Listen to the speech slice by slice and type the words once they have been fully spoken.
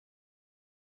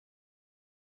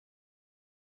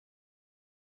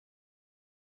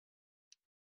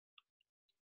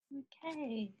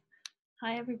Okay.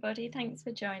 Hi, everybody. Thanks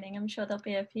for joining. I'm sure there'll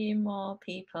be a few more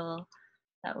people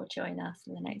that will join us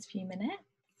in the next few minutes.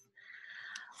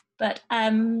 But I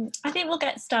think we'll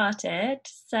get started.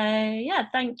 So, yeah,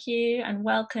 thank you and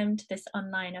welcome to this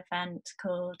online event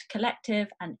called Collective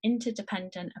and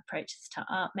Interdependent Approaches to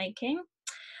Art Making.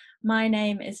 My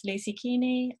name is Lucy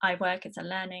Keeney. I work as a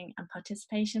Learning and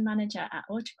Participation Manager at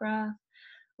Autograph.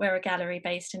 We're a gallery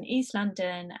based in East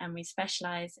London and we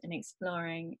specialise in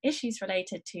exploring issues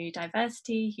related to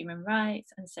diversity, human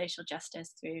rights and social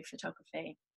justice through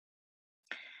photography.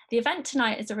 The event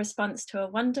tonight is a response to a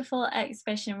wonderful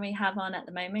exhibition we have on at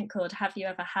the moment called Have You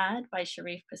Ever Had by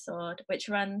Sharif Persaud, which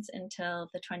runs until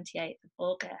the 28th of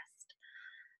August.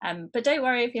 But don't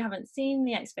worry if you haven't seen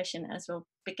the exhibition, as we'll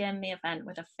begin the event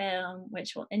with a film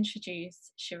which will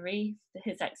introduce Sharif,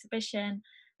 his exhibition,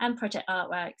 and Project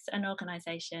Artworks, an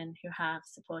organisation who have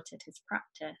supported his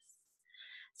practice.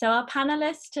 So our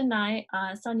panellists tonight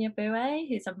are Sonia Bouet,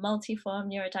 who's a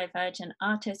multi-form neurodivergent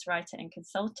artist, writer and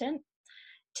consultant,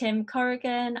 Tim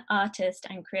Corrigan, artist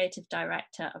and creative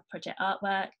director of Project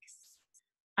Artworks,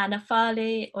 Anna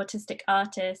Farley, autistic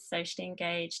artist, socially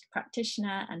engaged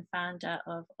practitioner and founder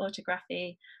of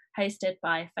Autography, hosted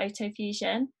by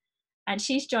PhotoFusion. And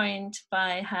she's joined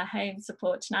by her home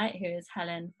support tonight, who is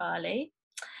Helen Farley.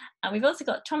 And we've also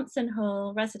got Thompson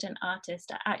Hall, resident artist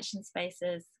at Action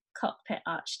Spaces Cockpit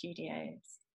Art Studios.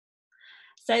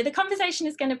 So the conversation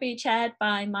is going to be chaired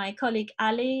by my colleague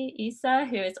Ali Issa,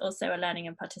 who is also a Learning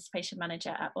and Participation Manager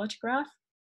at Autograph.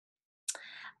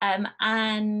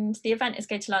 And the event is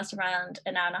going to last around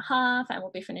an hour and a half and we'll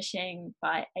be finishing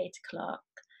by 8 o'clock.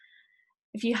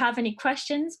 If you have any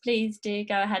questions, please do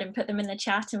go ahead and put them in the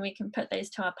chat and we can put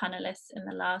those to our panelists in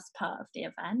the last part of the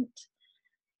event.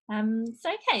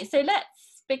 So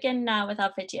let's begin now with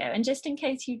our video. And just in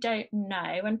case you don't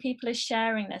know, when people are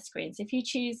sharing their screens, if you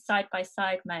choose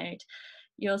side-by-side mode,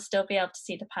 you'll still be able to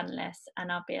see the panelists and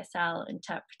our BSL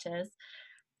interpreters.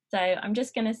 So I'm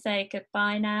just going to say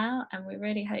goodbye now, and we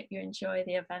really hope you enjoy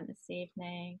the event this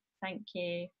evening. Thank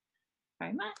you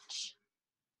very much.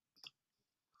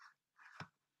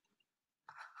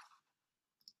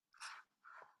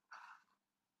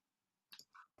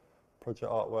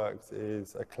 Project Artworks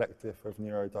is a collective of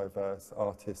neurodiverse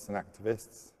artists and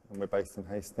activists, and we're based in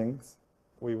Hastings.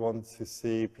 We want to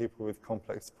see people with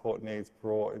complex support needs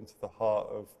brought into the heart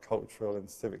of cultural and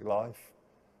civic life,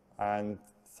 and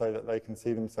so that they can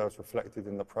see themselves reflected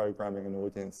in the programming and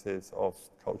audiences of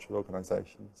cultural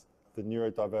organisations. The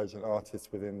neurodivergent artists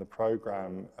within the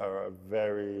programme are a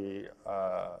very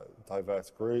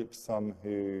diverse group, some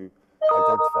who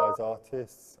identify as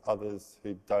artists, others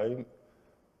who don't.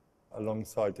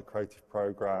 Alongside the creative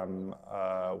programme,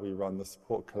 we run the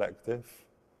Support Collective.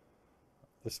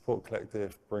 The Support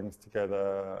Collective brings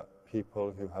together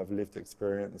people who have lived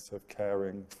experience of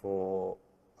caring for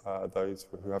those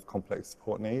who have complex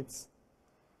support needs.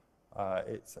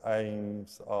 Its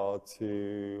aims are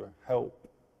to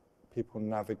help people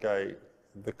navigate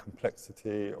the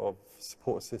complexity of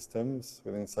support systems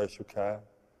within social care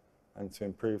and to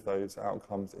improve those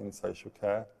outcomes in social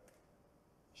care.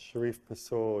 Sharif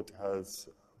Persaud has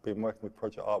been working with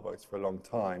Project Artworks for a long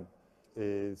time. He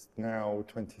is now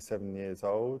 27 years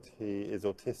old. He is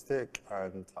autistic,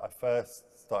 and I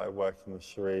first started working with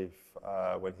Sharif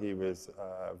when he was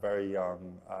very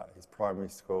young at his primary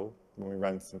school, when we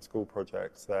ran some school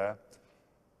projects there.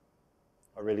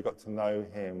 I really got to know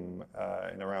him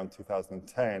in around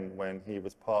 2010 when he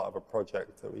was part of a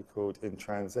project that we called In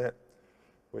Transit,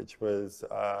 which was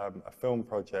a film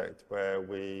project where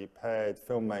we paired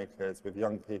filmmakers with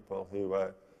young people who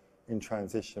were in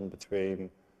transition between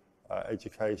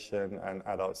education and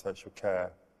adult social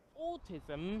care.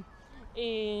 Autism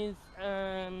is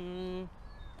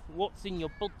what's in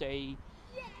your body,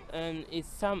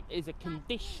 is a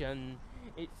condition.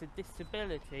 It's a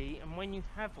disability, and when you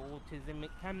have autism,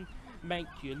 it can make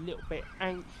you a little bit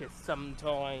anxious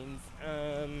sometimes.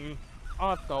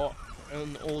 I've got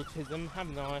an autism,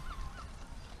 haven't I?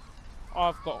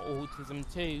 I've got autism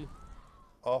too.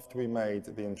 After we made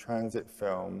the In Transit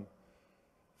film,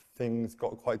 things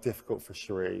got quite difficult for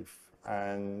Sharif,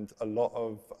 and a lot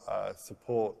of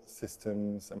support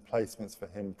systems and placements for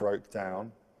him broke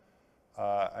down,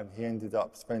 and he ended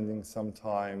up spending some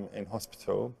time in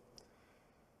hospital.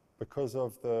 Because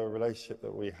of the relationship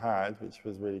that we had, which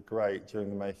was really great during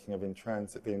the making of the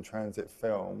In Transit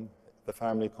film, the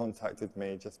family contacted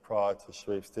me just prior to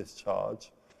Sharif's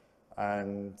discharge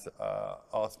and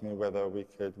asked me whether we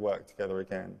could work together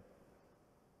again.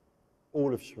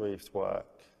 All of Sharif's work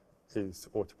is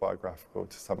autobiographical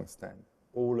to some extent.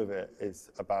 All of it is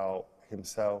about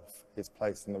himself, his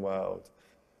place in the world.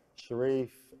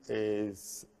 Sharif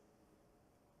is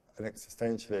an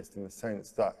existentialist in the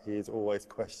sense that he is always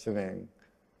questioning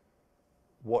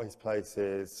what his place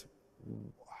is,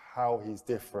 how he's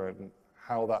different,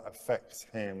 how that affects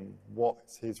him,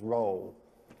 what's his role.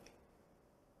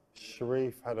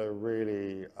 Sharif had a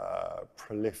really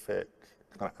prolific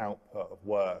kind of output of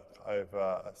work over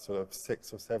a sort of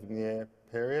 6 or 7 year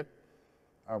period.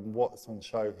 And what's on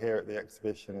show here at the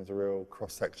exhibition is a real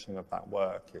cross-section of that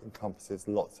work. It encompasses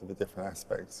lots of the different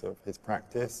aspects of his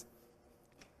practice.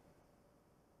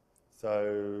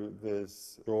 So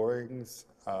there's drawings,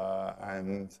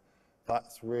 and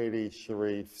that's really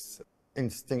Sharif's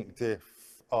instinctive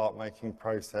art-making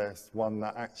process, one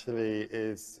that actually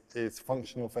is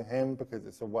functional for him because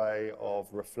it's a way of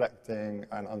reflecting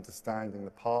and understanding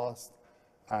the past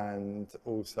and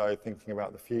also thinking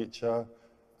about the future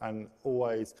and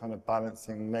always kind of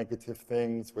balancing negative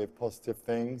things with positive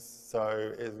things.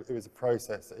 So it was a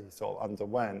process that he sort of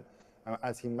underwent. And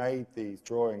as he made these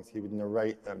drawings, he would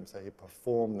narrate them, so he'd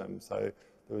perform them. So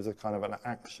there was a kind of an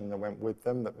action that went with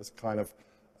them that was kind of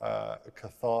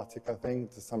cathartic, I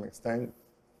think, to some extent.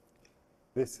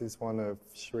 This is one of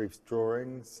Sharif's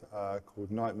drawings called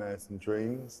Nightmares and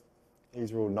Dreams.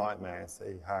 These are all nightmares that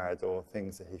he had or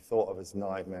things that he thought of as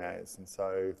nightmares. And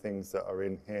so things that are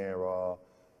in here are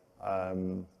a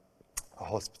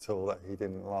hospital that he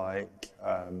didn't like,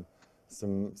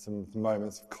 some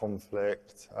moments of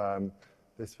conflict.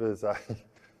 This was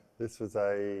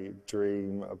a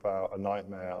dream about a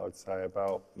nightmare, I would say,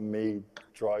 about me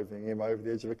driving him over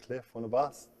the edge of a cliff on a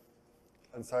bus.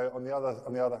 And so on the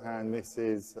other hand, these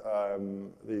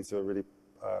are really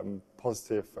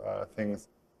positive things.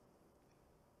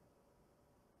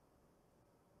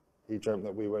 He dreamt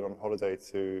that we were going on holiday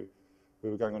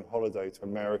to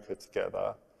America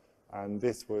together, and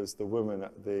this was the woman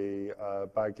at the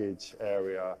baggage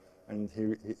area, and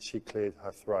she cleared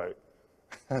her throat,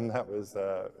 and that was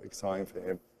exciting for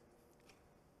him.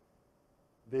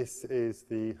 This is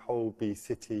the Holby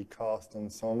City Cast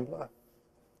Ensemble.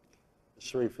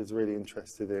 Sharif is really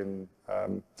interested in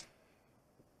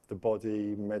the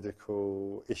body,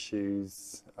 medical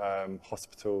issues,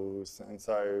 hospitals, and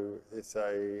so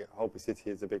Holby City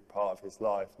is a big part of his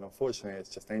life, and unfortunately it's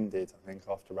just ended, I think,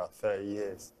 after about 30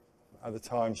 years. At the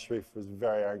time, Sharif was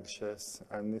very anxious,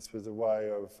 and this was a way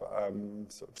of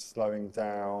sort of slowing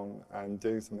down and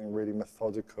doing something really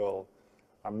methodical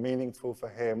and meaningful for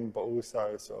him, but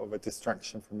also sort of a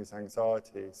distraction from his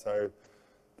anxiety. So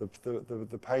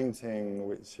the painting,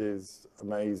 which is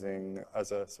amazing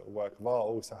as a sort of work of art,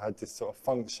 also had this sort of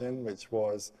function, which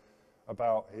was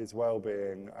about his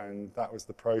well-being, and that was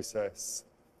the process.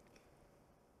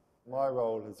 My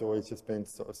role has always just been to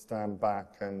sort of stand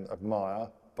back and admire,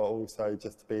 but also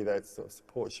just to be there to sort of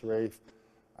support Sharif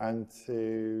and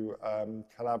to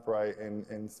collaborate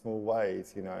in small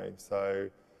ways, you know. So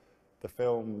the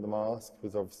film, The Mask,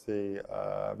 was obviously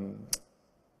a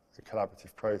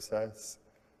collaborative process,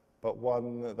 but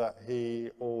one that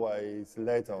he always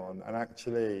led on. And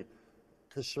actually,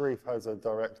 because Sharif has a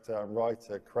director and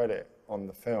writer credit on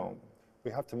the film, we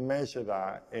have to measure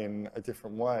that in a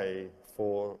different way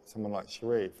for someone like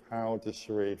Sharif. How does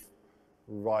Sharif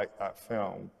write that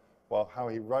film? Well, how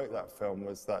he wrote that film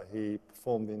was that he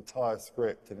performed the entire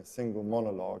script in a single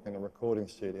monologue in a recording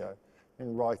studio. He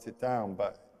didn't write it down,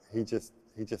 but he just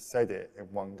said it in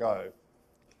one go.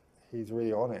 He's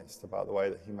really honest about the way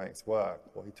that he makes work,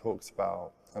 what he talks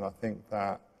about, and I think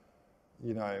that,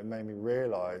 you know, it made me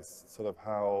realise sort of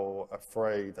how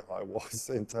afraid I was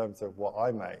in terms of what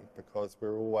I make, because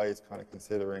we're always kind of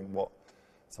considering what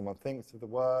someone thinks of the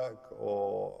work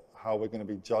or how we're going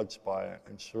to be judged by it.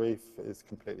 And Sharif is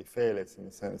completely fearless in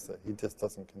the sense that he just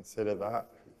doesn't consider that.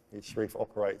 Sharif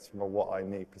operates from a what I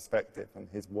need perspective, and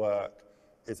his work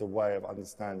is a way of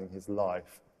understanding his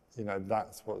life. You know,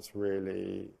 that's what's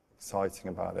really exciting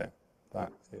about it,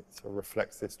 that it sort of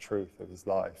reflects this truth of his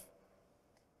life.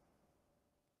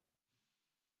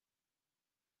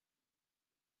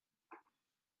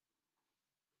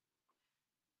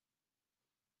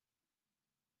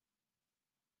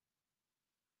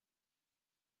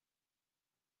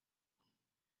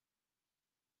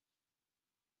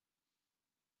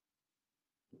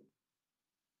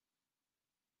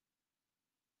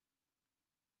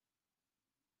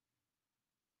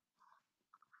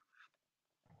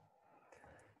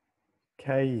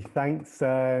 Okay, thanks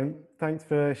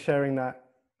for sharing that,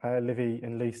 Livy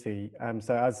and Lucy.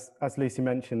 So as Lucy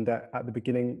mentioned at the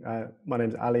beginning, my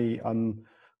name's Ali. I'm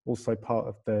also part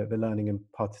of the learning and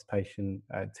participation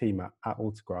team at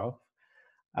Autograph.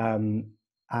 And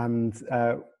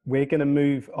we're going to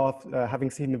move, after having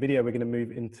seen the video, we're going to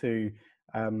move into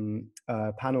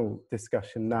panel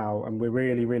discussion now, and we're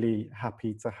really, really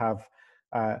happy to have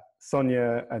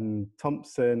Sonia and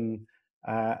Thompson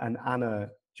and Anna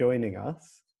joining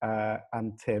us,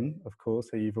 and Tim, of course,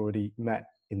 who you've already met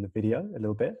in the video a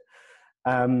little bit.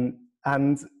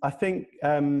 And I think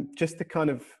just to kind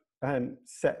of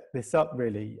set this up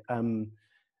really,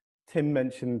 Tim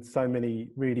mentioned so many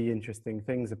really interesting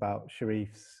things about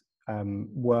Sharif's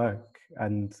work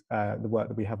and the work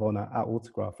that we have on at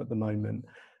Autograph at the moment,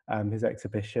 his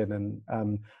exhibition.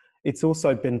 And it's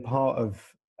also been part of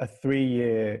a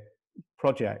 3-year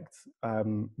project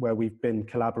where we've been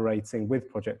collaborating with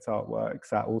Project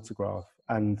Artworks at Autograph.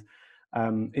 And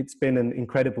it's been an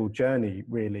incredible journey,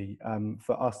 really,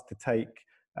 for us to take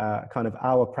kind of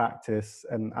our practice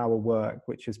and our work,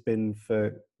 which has been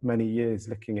for many years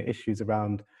looking at issues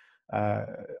around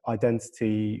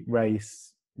identity,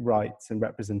 race, rights and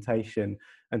representation,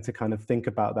 and to kind of think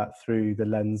about that through the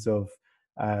lens of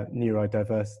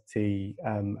neurodiversity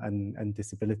and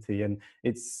disability. And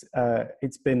it's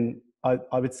been,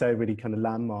 I would say, a really kind of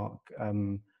landmark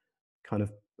kind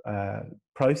of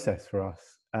process for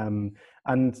us.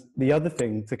 And the other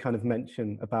thing to kind of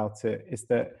mention about it is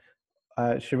that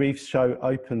Sharif's show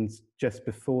opened just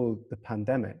before the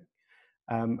pandemic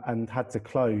and had to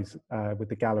close with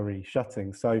the gallery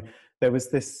shutting. So there was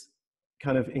this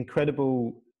kind of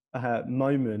incredible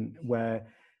moment where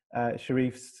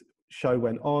Sharif's show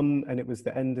went on, and it was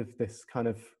the end of this kind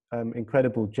of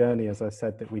incredible journey, as I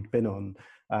said, that we'd been on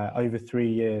over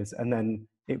 3 years. And then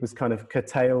it was kind of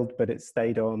curtailed, but it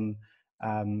stayed on,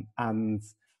 and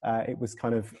it was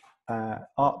kind of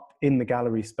up in the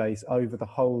gallery space over the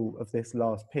whole of this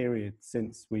last period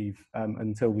since we've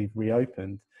until we've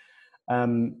reopened.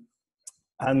 And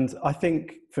I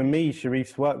think for me,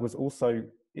 Sharif's work was also,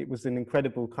 it was an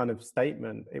incredible kind of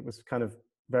statement. It was kind of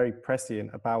very prescient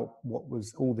about what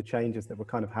was all the changes that were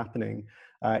kind of happening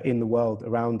in the world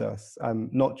around us,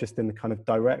 not just in the kind of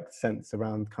direct sense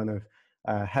around kind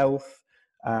of health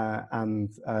and,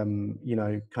 you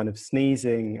know, kind of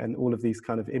sneezing and all of these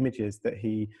kind of images that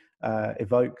he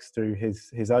evokes through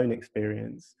his own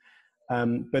experience,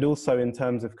 but also in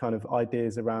terms of kind of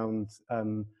ideas around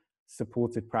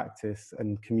supported practice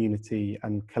and community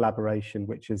and collaboration,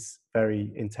 which is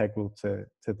very integral to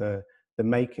the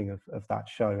making of that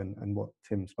show and what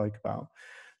Tim spoke about.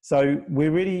 So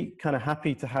we're really kind of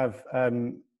happy to have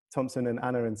Thompson and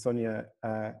Anna and Sonia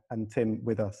and Tim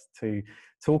with us to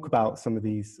talk about some of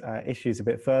these issues a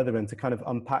bit further and to kind of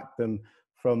unpack them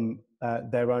from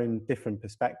their own different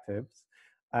perspectives.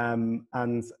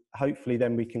 And hopefully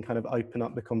then we can kind of open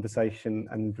up the conversation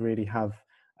and really have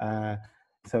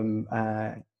some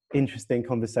interesting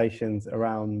conversations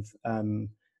around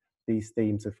these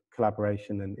themes of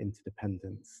collaboration and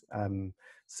interdependence.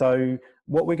 So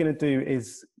what we're going to do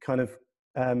is kind of,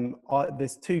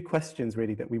 there's 2 questions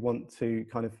really that we want to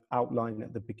kind of outline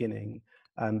at the beginning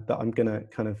that I'm going to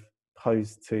kind of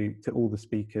pose to all the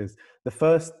speakers. The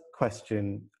first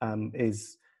question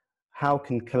is, how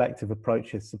can collective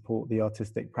approaches support the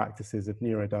artistic practices of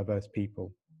neurodiverse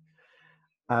people?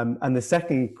 And the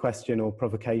second question or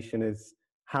provocation is,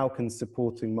 how can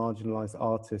supporting marginalised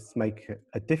artists make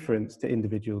a difference to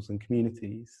individuals and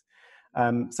communities?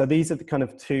 So these are the kind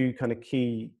of 2 kind of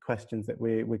key questions that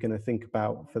we're going to think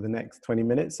about for the next 20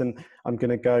 minutes. And I'm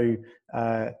going to go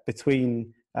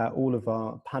between all of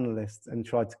our panelists and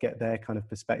try to get their kind of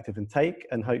perspective and take.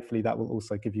 And hopefully that will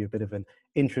also give you a bit of an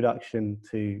introduction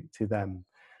to them.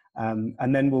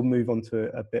 And then we'll move on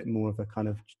to a bit more of a kind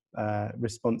of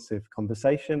responsive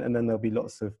conversation, and then there'll be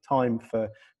lots of time for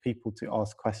people to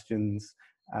ask questions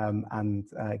and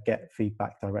get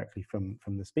feedback directly from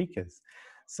the speakers.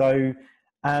 So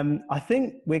I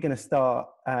think we're going to start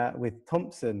with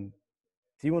Thompson.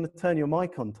 Do you want to turn your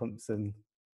mic on, Thompson?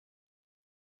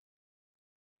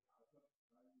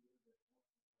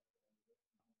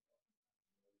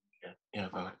 Yeah,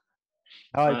 right.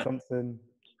 Hi, Thompson.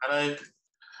 Hello.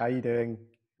 How are you doing?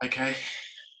 Okay.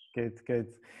 Good, good.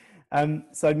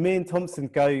 So me and Thompson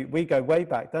we go way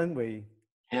back, don't we?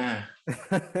 Yeah.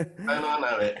 Don't I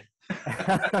know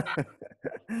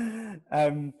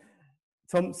it?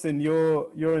 Thompson,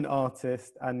 you're an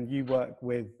artist and you work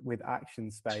with Action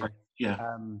Space.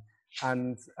 Yeah.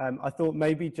 And I thought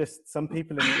maybe just some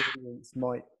people in the audience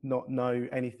might not know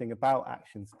anything about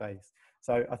Action Space.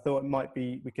 So I thought it might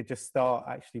be, we could just start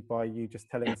actually by you just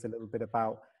telling us a little bit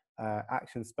about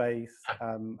Action Space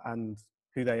and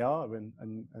who they are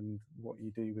and what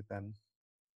you do with them.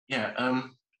 Yeah,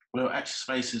 well, Action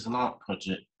Space is an art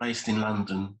project based in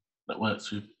London that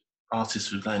works with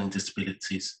artists with learning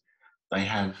disabilities. They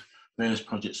have various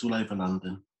projects all over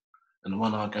London, And the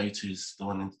one I go to is the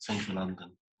one in central London,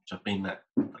 which I've been at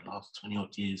for the last 20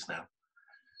 odd years now.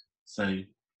 So,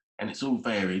 and it's all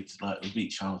varied, like with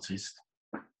each artist,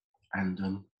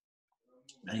 and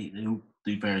they all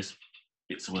do various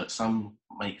bits of work. Some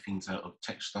make things out of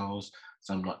textiles,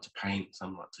 some like to paint,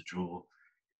 some like to draw,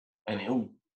 and it all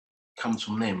comes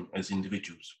from them as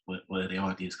individuals, where the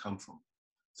ideas come from.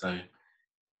 So,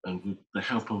 and with the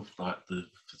help of like the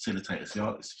facilitators, the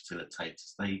artist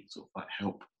facilitators, they sort of like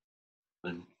help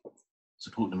them,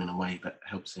 support them in a way that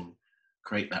helps them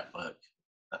create that work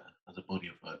as a body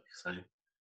of work. So,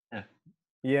 yeah.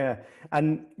 Yeah,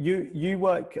 and you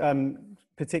work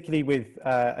particularly with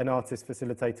an artist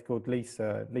facilitator called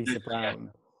Lisa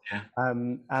Brown. Yeah.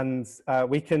 And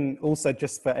we can also,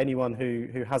 just for anyone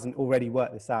who hasn't already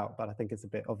worked this out, but I think it's a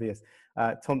bit obvious,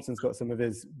 Thompson's got some of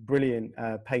his brilliant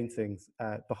paintings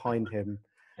behind him.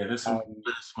 Yeah, there's some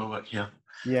small work here.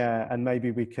 Yeah, and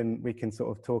maybe we can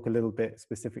sort of talk a little bit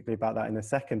specifically about that in a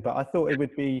second. But I thought it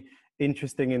would be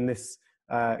interesting in this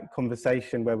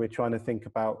conversation where we're trying to think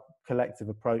about collective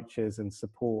approaches and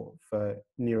support for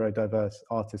neurodiverse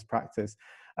artist practice.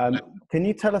 Can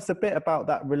you tell us a bit about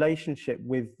that relationship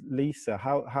with Lisa?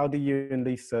 How do you and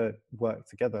Lisa work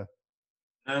together?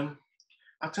 I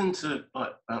tend to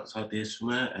like bounce ideas from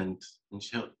her, and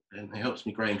it helps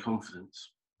me grow in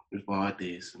confidence with my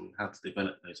ideas and how to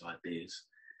develop those ideas.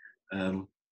 And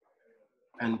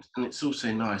it's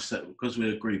also nice that because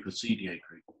we're a group, a studio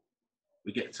group,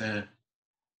 we get to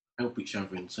help each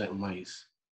other in certain ways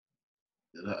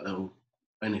that will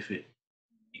benefit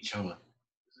each other.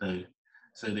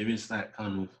 So there is that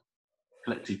kind of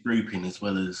collective grouping as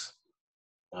well as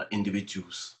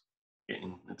individuals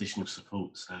getting additional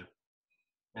support. So,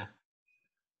 yeah.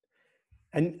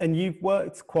 And you've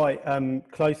worked quite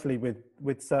closely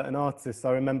with certain artists.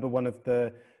 I remember one of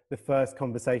the first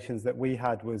conversations that we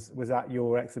had was at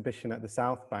your exhibition at the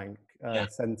South Bank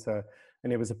Centre,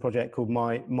 and it was a project called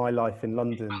My Life in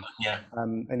London. Yeah.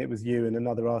 And it was you and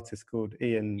another artist called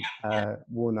Ian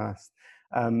Warnast.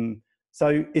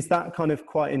 So is that kind of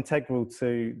quite integral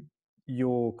to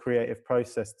your creative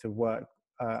process to work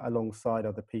alongside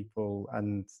other people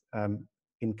and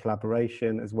in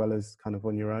collaboration as well as kind of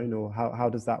on your own, or how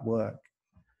does that work?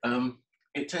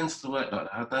 It tends to work like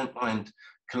that. I don't mind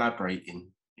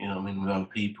collaborating, with other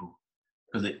people,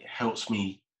 because it helps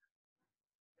me,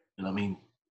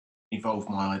 evolve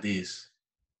my ideas.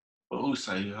 But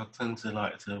also, I tend to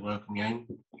like to work on my own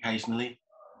occasionally.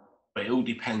 But it all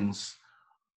depends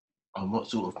on what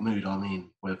sort of mood I'm in,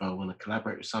 whether I want to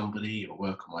collaborate with somebody or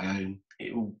work on my own.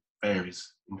 It all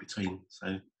varies in between.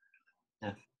 So,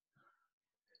 yeah.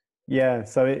 Yeah,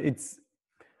 so it's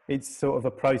sort of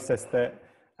a process that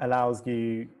allows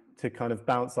you to kind of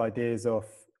bounce ideas off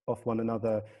one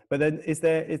another. But then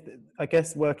I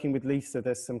guess working with Lisa,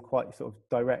 there's some quite sort of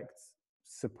direct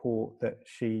support that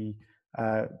she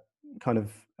kind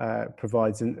of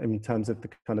provides in terms of the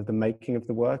kind of the making of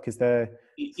the work. Is there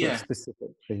sort of specific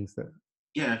things that?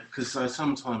 Yeah, because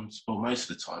sometimes, or most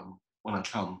of the time, when I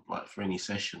come like for any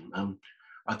session,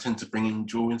 I tend to bring in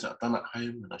drawings that I've done at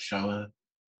home, and I show her,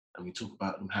 and we talk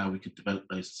about how we could develop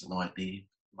those as an idea,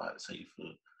 like say for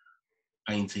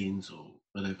paintings or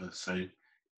whatever. So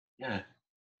yeah,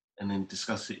 and then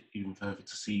discuss it even further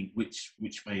to see which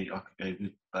way I could go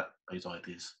with those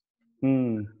ideas.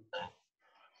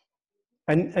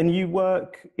 And you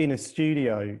work in a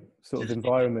studio sort of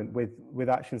environment with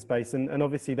Action Space, and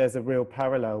obviously there's a real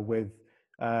parallel with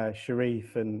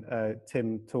Sharif, and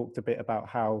Tim talked a bit about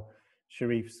how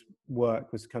Sharif's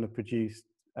work was kind of produced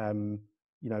in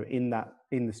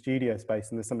the studio space,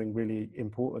 and there's something really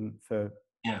important for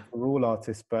all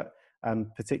artists, but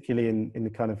particularly in the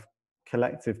kind of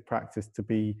collective practice to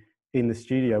be in the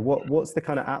studio. What's the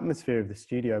kind of atmosphere of the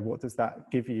studio? What does that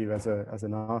give you as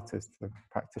an artist, a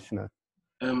practitioner?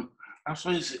 I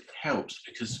suppose it helps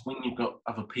because when you've got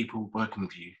other people working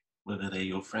with you, whether they're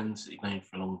your friends that you've known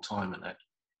for a long time and that,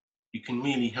 you can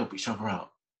really help each other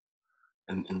out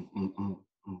and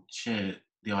share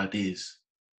the ideas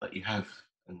that you have,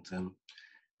 and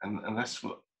that's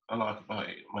what I like about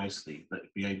it mostly,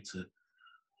 that be able to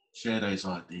share those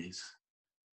ideas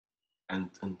and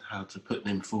how to put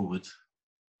them forward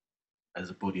as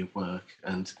a body of work,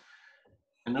 and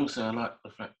also I like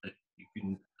the fact that you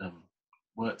can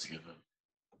work together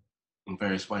in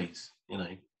various ways.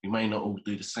 You may not all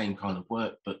do the same kind of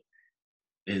work, but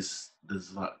there's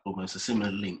like almost a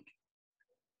similar link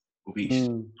with each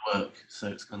work, so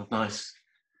it's kind of nice.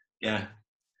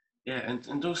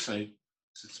 And also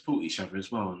to support each other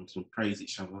as well, and to praise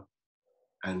each other,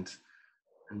 and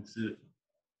to,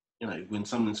 when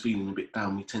someone's feeling a bit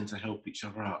down, we tend to help each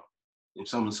other out. If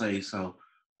someone says, "Oh,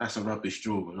 that's a rubbish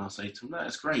drawing. And I say to them, no,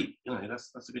 that's great. You know,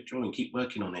 that's a good drawing. Keep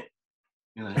working on it.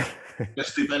 You know,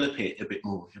 let's develop it a bit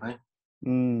more. You know,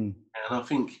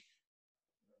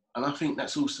 and I think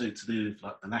that's also to do with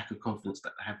like the lack of confidence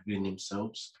that they have within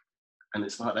themselves. And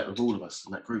it's like that with all of us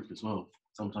in that group as well.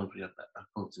 Sometimes we have that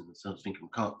confidence in themselves, thinking we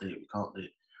can't do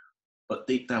it. But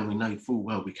deep down, we know full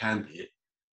well we can do it.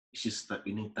 It's just that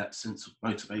we need that sense of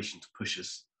motivation to push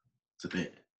us to do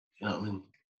it. You know what I mean?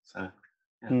 So,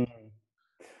 yeah.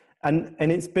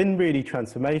 And it's been really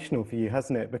transformational for you,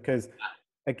 hasn't it? Because,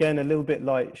 again, a little bit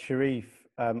like Sharif,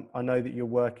 I know that your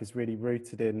work is really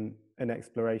rooted in an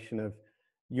exploration of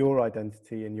your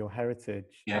identity and your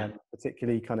heritage,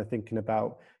 particularly kind of thinking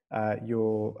about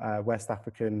your West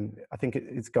African, I think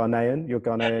it's Ghanaian, your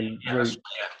Ghanaian root.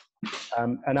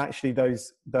 And actually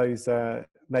those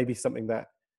maybe something that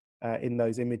in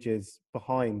those images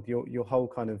behind your whole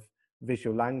kind of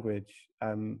visual language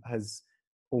has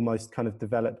almost kind of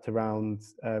developed around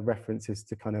references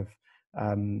to kind of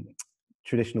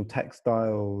traditional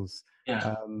textiles.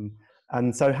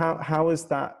 And so how has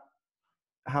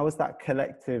that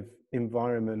collective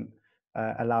environment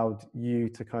allowed you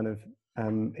to kind of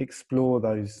explore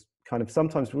those kind of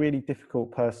sometimes really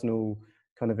difficult personal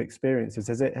kind of experiences?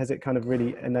 Has it kind of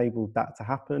really enabled that to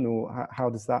happen, or how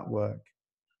does that work?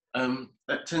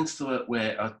 That tends to work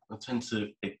where I tend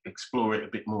to explore it a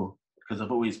bit more, because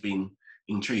I've always been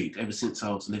intrigued ever since I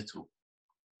was little,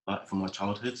 like from my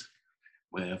childhood,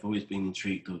 where I've always been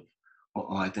intrigued of what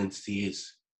my identity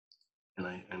is, you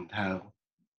know, and how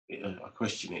I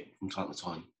question it from time to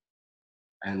time.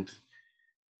 And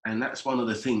that's one of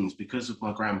the things, because of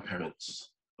my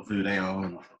grandparents, of who they are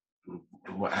and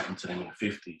what happened to them in the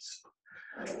 50s,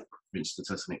 for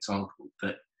instance, as an example,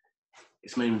 that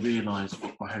it's made me realise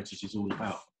what my heritage is all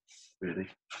about, really.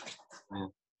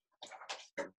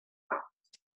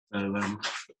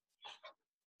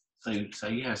 So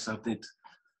yes, I've been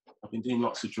doing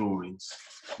lots of drawings.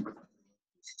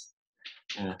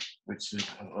 Yeah, which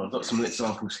I've got some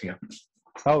examples here.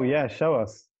 Oh yeah, show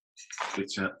us.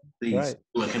 Which these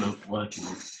working on,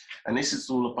 and this is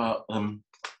all about my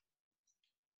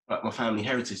family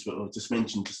heritage, what I just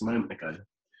mentioned just a moment ago,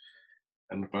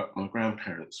 and about my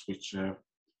grandparents, which.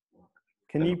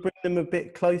 Can you bring them a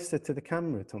bit closer to the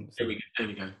camera, Thompson? There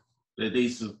we go.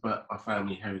 These are about my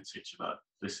family heritage. Like,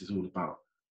 this is all about,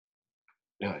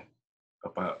 you know,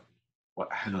 about what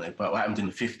happened in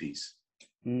the 50s.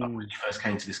 Like when you first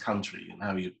came to this country and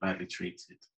how you were badly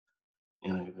treated.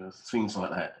 You know, things like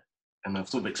that. And I've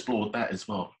sort of explored that as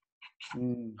well. I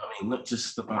mean, not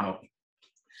just about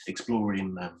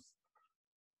exploring the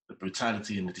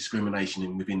brutality and the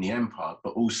discrimination within the empire,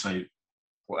 but also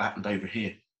what happened over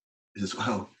here as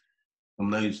well, from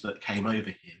those that came over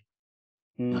here,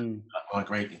 that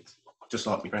migrated, just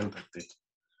like my granddad did.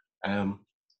 And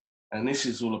this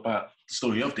is all about the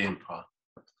story of the empire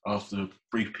after a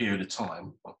brief period of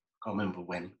time. I can't remember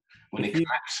when it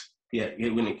collapsed.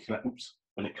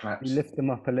 When it collapsed. You lift them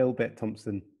up a little bit,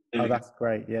 Thompson. Oh, that's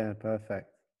great. Yeah,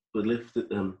 perfect. But lifted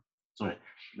them. Sorry,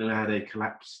 then how it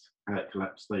collapsed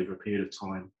over a period of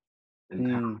time,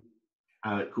 and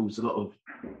how it caused a lot of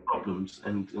problems.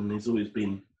 And there's always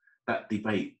been that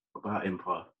debate about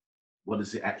empire. What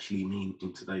does it actually mean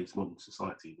in today's modern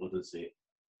society? What does it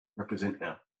represent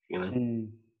now? You know,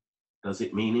 does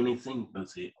it mean anything?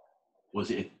 Does it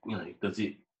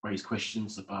raise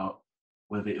questions about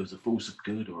whether it was a force of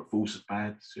good or a force of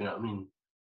bad? You know what I mean?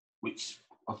 Which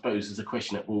I suppose is a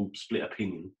question that will split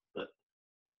opinion, but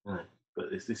you know,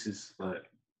 this is like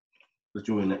the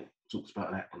drawing that talks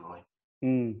about that in a way.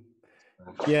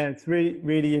 Yeah, it's really,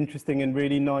 really interesting and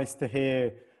really nice to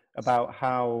hear about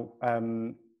how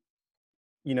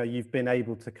you know, you've been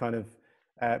able to kind of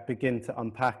begin to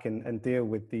unpack and deal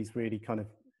with these really kind of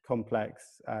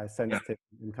complex, sensitive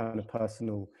and kind of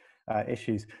personal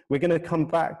issues. We're going to come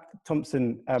back,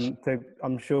 Thompson,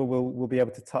 I'm sure we'll be able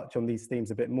to touch on these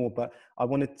themes a bit more, but I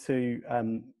wanted to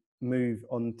move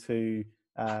on to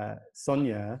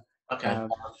Sonia. Okay.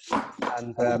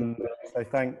 So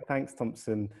thanks,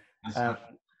 Thompson.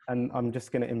 And I'm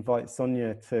just going to invite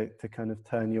Sonia to kind of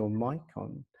turn your mic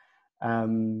on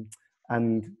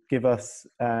and give us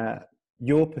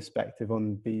your perspective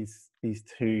on these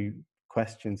two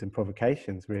questions and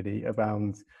provocations, really,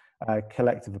 around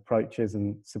collective approaches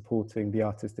and supporting the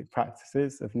artistic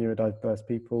practices of neurodiverse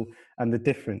people and the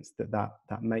difference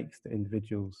that makes to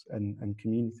individuals and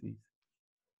communities.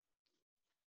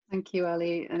 Thank you,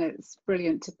 Ali, and it's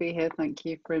brilliant to be here. Thank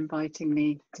you for inviting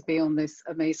me to be on this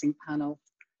amazing panel.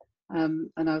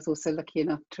 And I was also lucky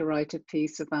enough to write a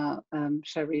piece about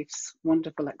Sharif's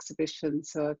wonderful exhibition,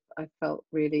 so I felt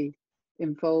really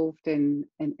involved in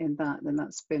that, then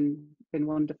that's been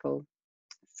wonderful.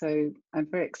 So I'm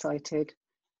very excited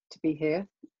to be here.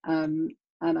 And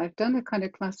I've done a kind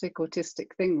of classic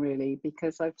autistic thing, really,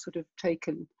 because I've sort of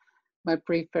taken my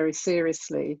brief very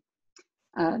seriously.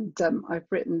 And I've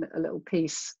written a little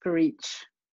piece for each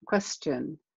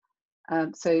question.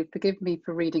 So forgive me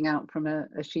for reading out from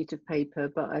a sheet of paper,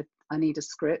 but I need a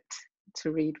script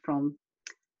to read from.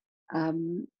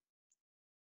 And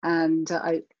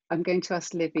I'm going to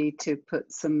ask Livy to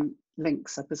put some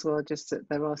links up as well, just that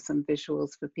there are some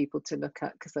visuals for people to look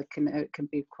at, because it can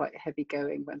be quite heavy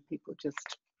going when people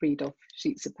just read off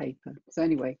sheets of paper. So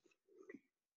anyway,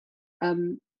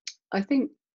 I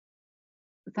think,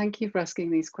 thank you for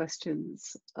asking these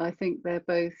questions. I think they're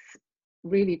both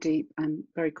really deep and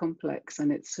very complex,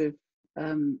 and it's sort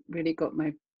of really got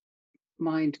my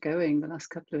mind going the last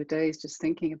couple of days just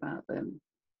thinking about them.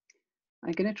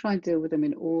 I'm going to try and deal with them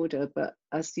in order, but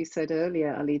as you said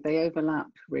earlier, Ali, they overlap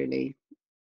really,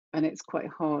 and it's quite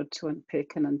hard to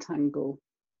unpick and untangle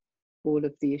all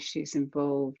of the issues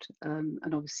involved, and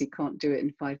obviously can't do it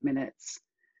in 5 minutes.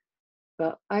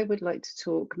 But I would like to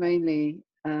talk mainly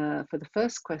for the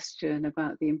first question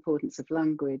about the importance of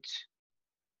language.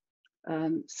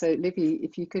 So Livy,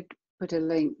 if you could put a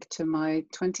link to my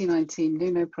 2019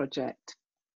 Nuno project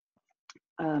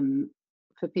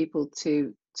for people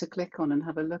to click on and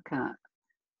have a look at.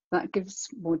 That gives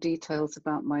more details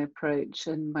about my approach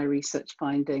and my research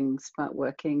findings about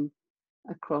working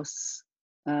across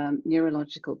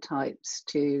neurological types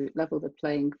to level the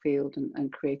playing field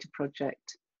and create a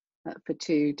project for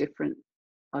 2 different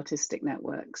artistic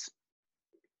networks.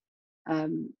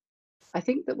 I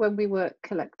think that when we work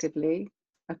collectively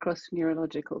across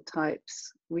neurological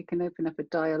types, we can open up a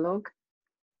dialogue,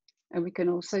 and we can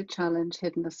also challenge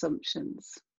hidden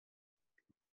assumptions.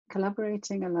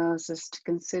 Collaborating allows us to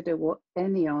consider what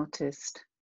any artist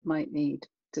might need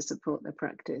to support their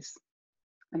practice,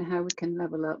 and how we can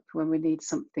level up when we need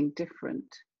something different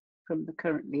from the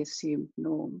currently assumed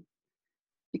norm,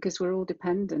 because we're all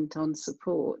dependent on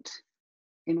support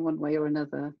in one way or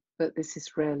another, but this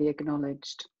is rarely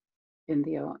acknowledged in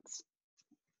the arts.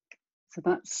 So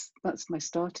that's my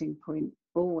starting point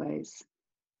always.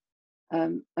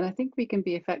 And I think we can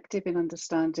be effective in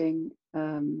understanding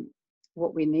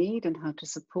what we need and how to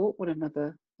support one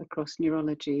another across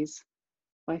neurologies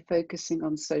by focusing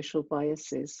on social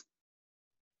biases.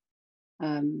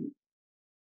 And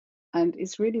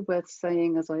it's really worth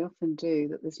saying, as I often do,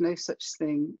 that there's no such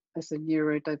thing as a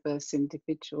neurodiverse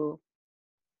individual,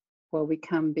 while we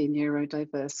can be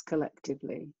neurodiverse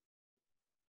collectively.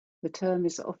 The term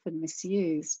is often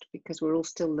misused because we're all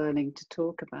still learning to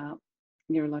talk about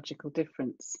neurological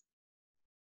difference.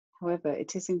 However,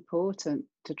 it is important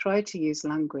to try to use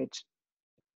language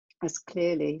as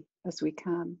clearly as we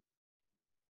can,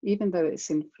 even though it's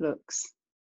in flux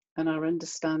and our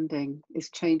understanding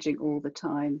is changing all the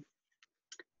time.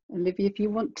 And Livy, if you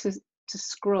want to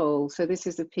scroll, so this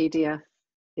is a PDF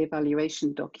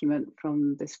evaluation document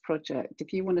from this project.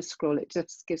 If you want to scroll, it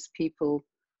just gives people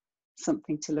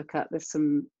something to look at. There's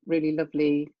some really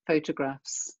lovely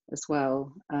photographs as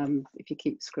well, if you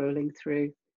keep scrolling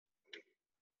through.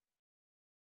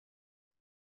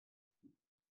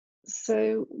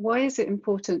 So why is it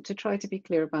important to try to be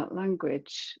clear about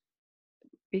language?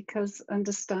 Because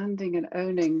understanding and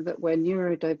owning that we're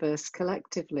neurodiverse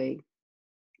collectively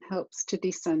helps to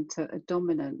decenter a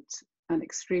dominant and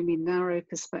extremely narrow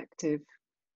perspective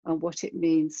on what it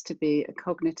means to be a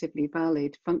cognitively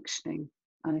valid, functioning,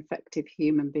 and effective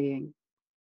human being.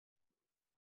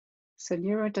 So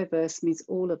neurodiverse means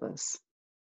all of us,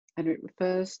 and it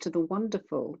refers to the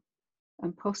wonderful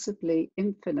and possibly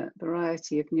infinite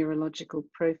variety of neurological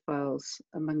profiles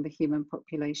among the human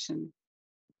population.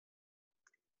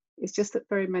 It's just that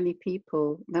very many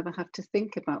people never have to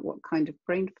think about what kind of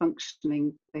brain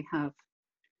functioning they have,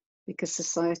 because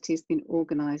society has been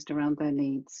organized around their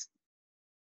needs.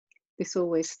 This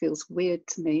always feels weird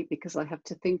to me because I have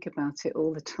to think about it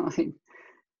all the time.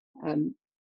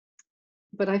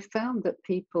 But I found that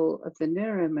people of the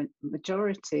neuro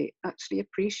majority actually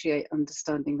appreciate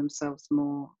understanding themselves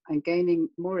more and gaining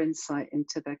more insight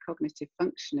into their cognitive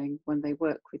functioning when they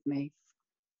work with me.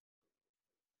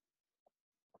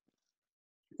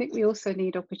 I think we also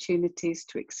need opportunities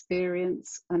to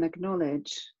experience and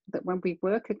acknowledge that when we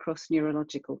work across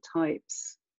neurological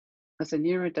types, as a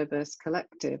neurodiverse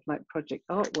collective, like Project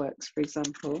Artworks, for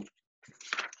example,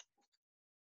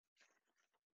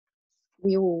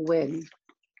 we all win.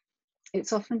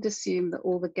 It's often assumed that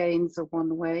all the gains are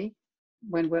one way,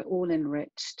 when we're all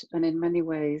enriched, and in many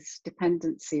ways,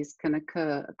 dependencies can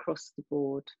occur across the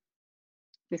board.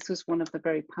 This was one of the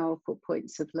very powerful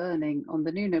points of learning on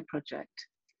the Nuno project.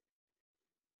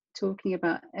 Talking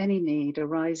about any need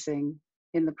arising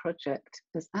in the project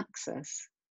as access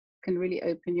can really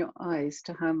open your eyes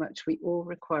to how much we all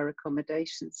require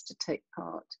accommodations to take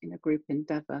part in a group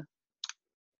endeavour,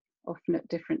 often at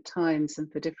different times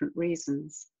and for different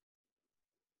reasons.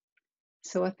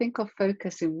 So I think our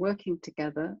focus in working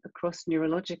together across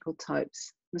neurological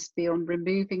types must be on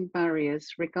removing barriers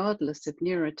regardless of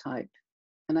neurotype,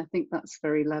 and I think that's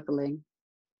very levelling.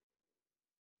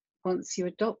 Once you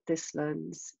adopt this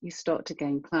lens, you start to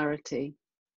gain clarity.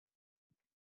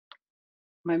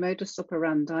 My modus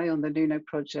operandi on the Nuno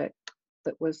project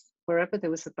that was wherever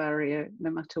there was a barrier, no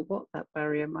matter what that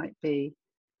barrier might be,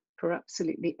 for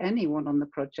absolutely anyone on the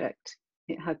project,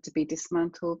 it had to be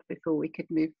dismantled before we could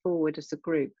move forward as a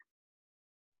group.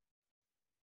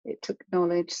 It took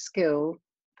knowledge, skill,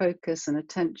 focus and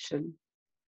attention,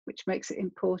 which makes it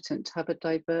important to have a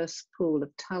diverse pool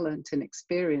of talent and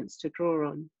experience to draw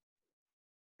on.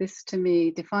 This to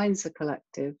me defines a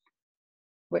collective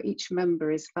where each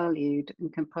member is valued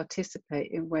and can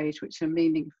participate in ways which are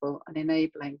meaningful and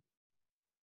enabling,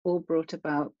 all brought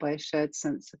about by a shared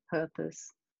sense of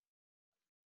purpose.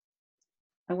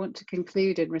 I want to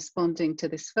conclude in responding to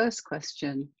this first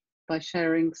question by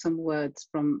sharing some words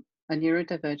from a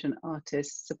neurodivergent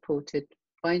artist supported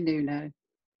by Nuno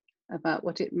about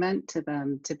what it meant to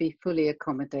them to be fully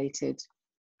accommodated.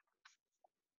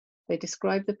 They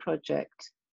describe the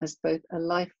project as both a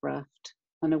life raft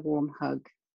and a warm hug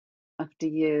after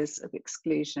years of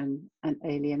exclusion and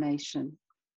alienation.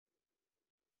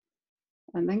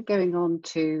 And then going on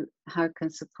to how can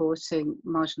supporting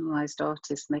marginalised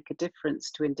artists make a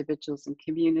difference to individuals and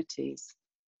communities.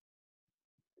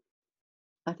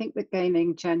 I think that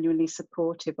gaining genuinely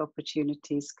supportive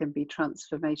opportunities can be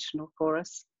transformational for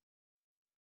us.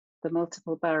 The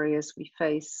multiple barriers we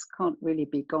face can't really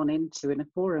be gone into in a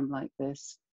forum like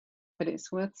this, but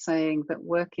it's worth saying that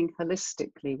working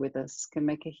holistically with us can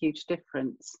make a huge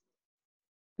difference,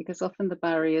 because often the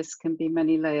barriers can be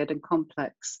many-layered and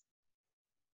complex.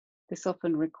 This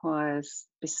often requires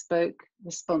bespoke,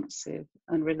 responsive,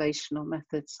 and relational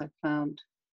methods, I've found.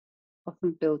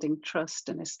 Often building trust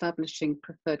and establishing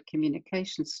preferred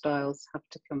communication styles have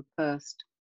to come first.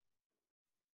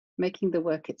 Making the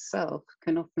work itself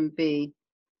can often be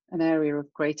an area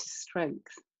of greatest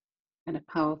strength and a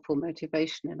powerful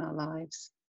motivation in our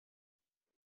lives.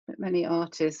 But many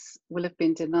artists will have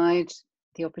been denied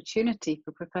the opportunity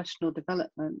for professional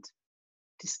development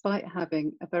despite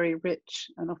having a very rich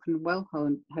and often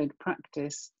well-honed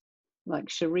practice, like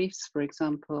Sharif's, for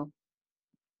example.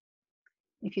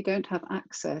 If you don't have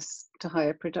access to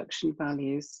higher production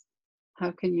values,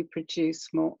 how can you produce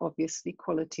more obviously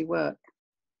quality work?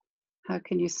 How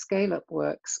can you scale up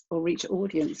works or reach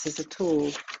audiences at all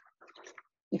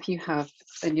if you have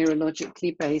a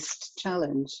neurologically based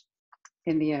challenge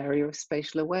in the area of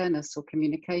spatial awareness or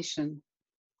communication?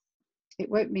 It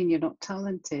won't mean you're not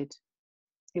talented.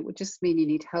 It would just mean you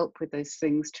need help with those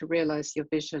things to realize your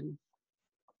vision.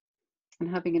 And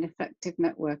having an effective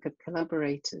network of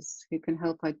collaborators who can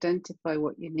help identify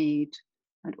what you need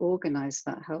and organize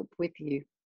that help with you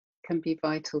can be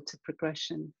vital to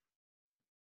progression.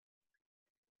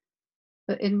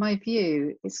 But in my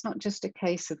view, it's not just a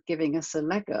case of giving us a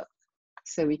leg up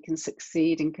so we can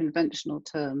succeed in conventional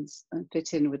terms and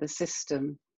fit in with a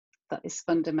system that is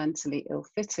fundamentally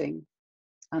ill-fitting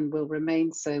and will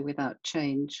remain so without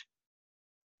change.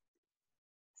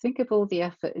 Think of all the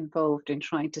effort involved in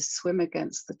trying to swim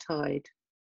against the tide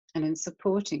and in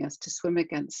supporting us to swim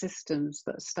against systems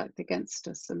that are stacked against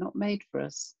us and not made for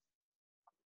us.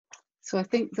 So I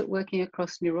think that working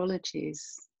across neurologies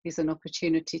is an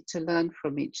opportunity to learn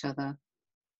from each other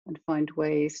and find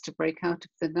ways to break out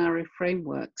of the narrow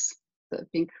frameworks that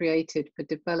have been created for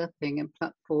developing and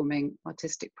platforming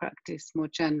artistic practice more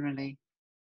generally.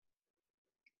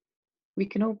 We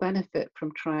can all benefit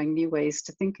from trying new ways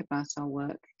to think about our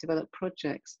work, develop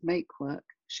projects, make work,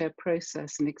 share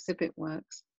process and exhibit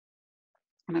works.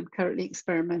 And I'm currently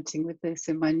experimenting with this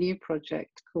in my new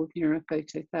project called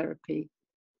Neurophototherapy.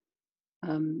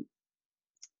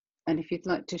 And if you'd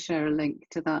like to share a link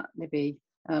to that, Libby,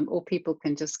 or people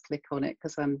can just click on it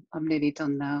because I'm nearly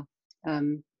done now.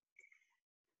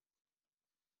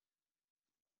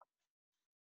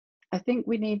 I think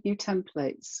we need new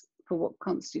templates for what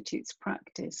constitutes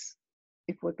practice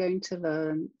if we're going to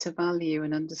learn to value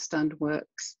and understand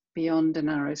works beyond a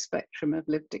narrow spectrum of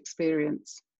lived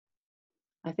experience.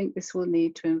 I think this will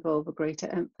need to involve a greater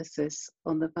emphasis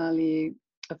on the value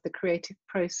of the creative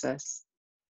process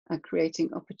and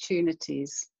creating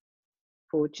opportunities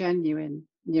for genuine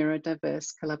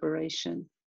neurodiverse collaboration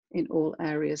in all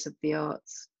areas of the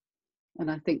arts. And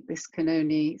I think this can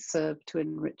only serve to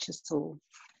enrich us all.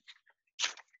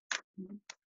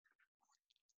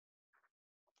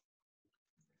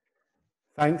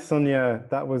 Thanks, Sonia.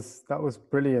 That was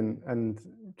brilliant, and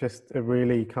just a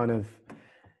really kind of,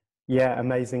 yeah,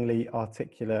 amazingly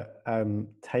articulate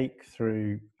take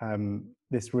through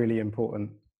this really important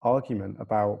argument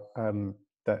about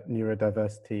that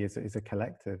neurodiversity is a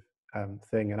collective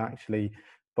thing, and actually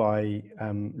by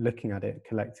looking at it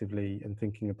collectively and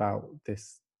thinking about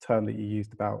this term that you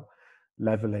used about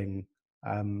leveling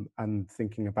and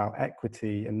thinking about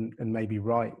equity and maybe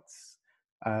rights.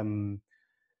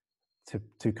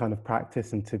 To kind of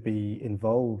practice and to be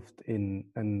involved in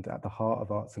and at the heart of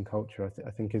arts and culture,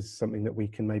 I think is something that we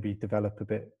can maybe develop a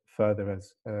bit further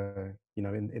as you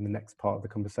know, in the next part of the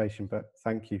conversation. But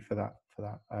thank you for that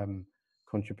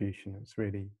contribution. It's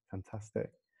really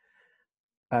fantastic.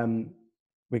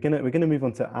 We're gonna move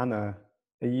on to Anna.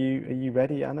 Are you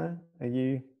ready, Anna? Are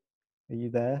you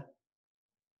there?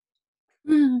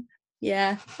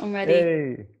 Yeah, I'm ready.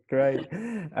 Hey, great.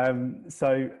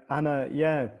 So Anna,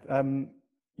 yeah,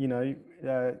 you know,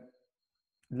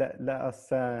 let us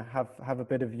have a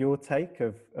bit of your take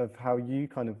of how you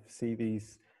kind of see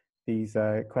these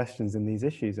questions and these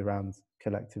issues around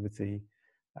collectivity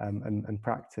and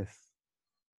practice.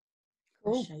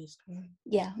 Cool.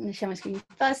 Yeah, I'm going to share my screen.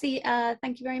 Firstly,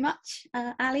 thank you very much,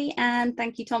 Ali, and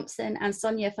thank you, Thompson and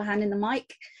Sonia, for handing the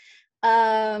mic.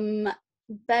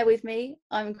 Bear with me,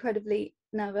 I'm incredibly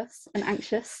nervous and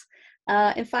anxious.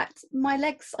 In fact, my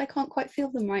legs, I can't quite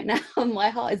feel them right now. My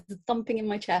heart is thumping in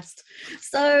my chest.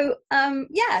 So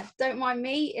yeah, don't mind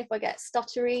me if I get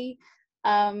stuttery.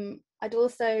 I'd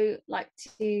also like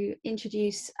to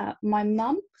introduce my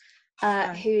mum,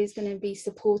 who is going to be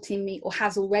supporting me, or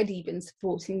has already been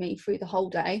supporting me through the whole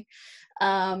day,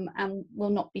 and will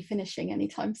not be finishing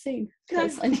anytime soon,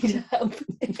 because I need help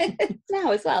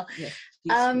now as well.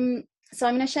 Yeah, so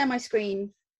I'm going to share my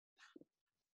screen.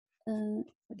 I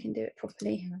can do it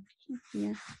properly.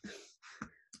 Yeah.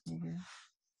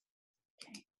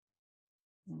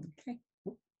 Okay.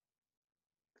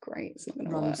 Great. It's not going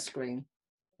to work. Screen.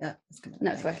 Yeah, it's going to.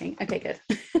 No, it's working. Okay, good.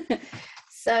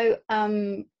 So,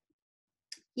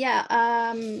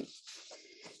 yeah,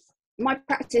 my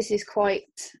practice is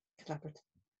quite.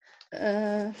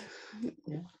 Yeah.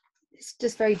 It's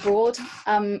just very broad.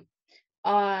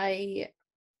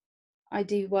 I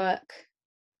do work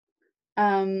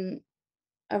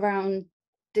around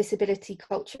disability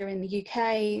culture in the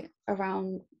UK,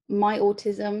 around my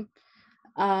autism,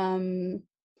 and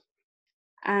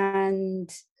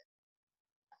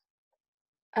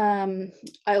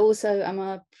I also am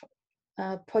a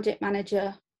project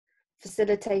manager,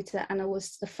 facilitator, and I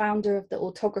was the founder of the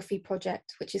Autography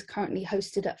project, which is currently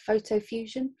hosted at Photo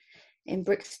Fusion in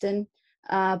Brixton,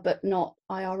 but not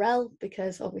IRL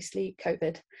because obviously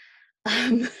COVID.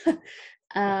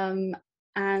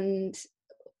 And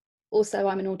also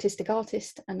I'm an autistic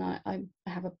artist, and I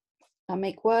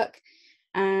make work,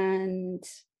 and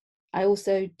I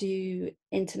also do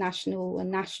international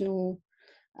and national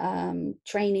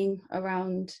training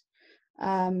around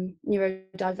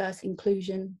neurodiverse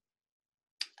inclusion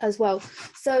as well.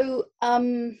 So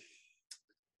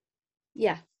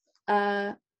yeah,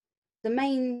 the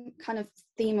main kind of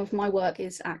theme of my work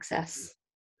is access,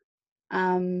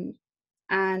 and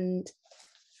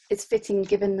it's fitting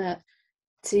given that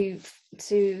to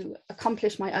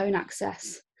accomplish my own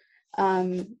access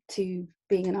to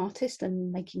being an artist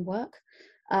and making work,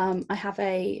 I have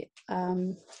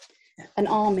an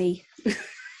army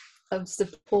of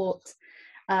support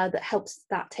that helps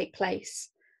that take place,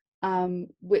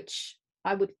 which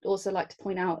I would also like to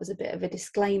point out as a bit of a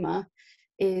disclaimer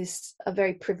is a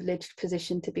very privileged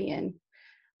position to be in,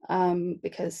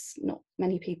 because not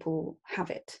many people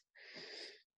have it.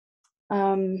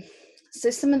 So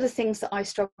some of the things that I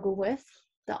struggle with,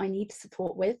 that I need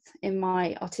support with in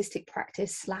my artistic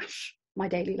practice / my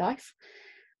daily life,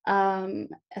 are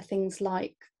things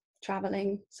like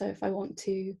traveling. So if I want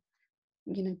to,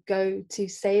 you know, go to,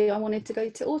 say I wanted to go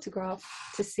to Autograph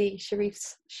to see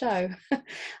Sharif's show,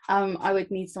 I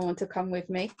would need someone to come with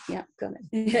me. Yeah, got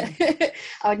it.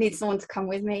 I would need someone to come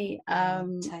with me.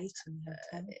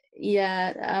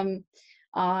 Yeah,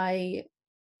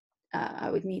 I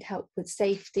would need help with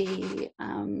safety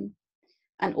and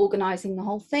organising the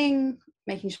whole thing,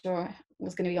 making sure I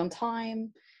was going to be on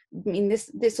time. I mean,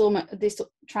 this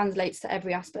translates to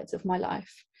every aspect of my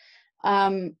life.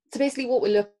 So basically what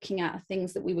we're looking at are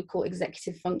things that we would call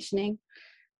executive functioning.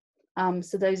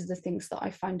 So those are the things that I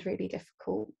find really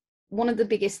difficult. One of the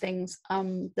biggest things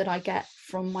that I get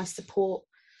from my support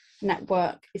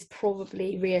network is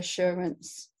probably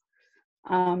reassurance.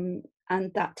 And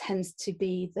that tends to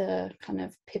be the kind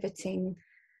of pivoting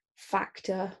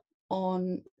factor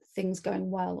on things going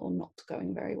well or not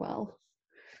going very well.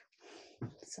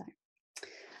 So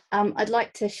I'd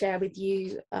like to share with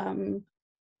you a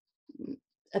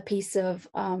piece of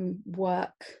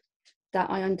work that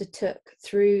I undertook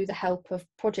through the help of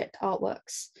Project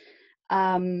Artworks.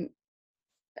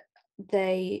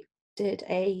 They did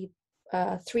a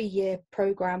 3-year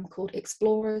program called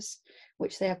Explorers,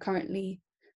 which they are currently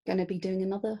going to be doing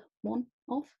another one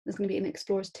of. There's going to be an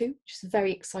Explorers 2, which is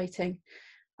very exciting.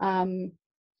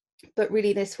 But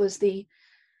really, this was the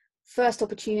first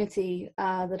opportunity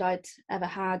that I'd ever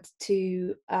had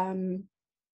to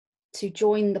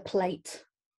join the plate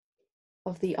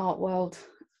of the art world.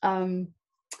 And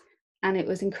it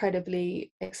was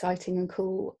incredibly exciting and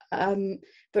cool.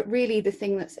 But really the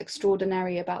thing that's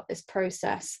extraordinary about this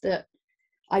process that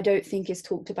I don't think is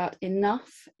talked about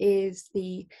enough is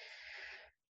the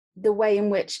way in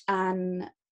which an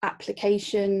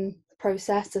application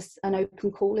process, an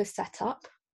open call, is set up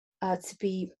to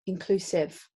be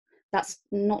inclusive. That's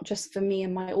not just for me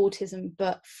and my autism,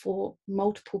 but for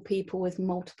multiple people with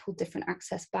multiple different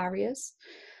access barriers.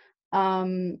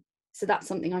 So that's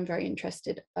something I'm very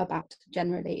interested about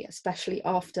generally, especially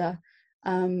after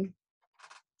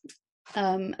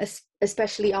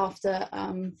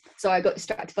sorry, I got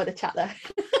distracted by the chat there.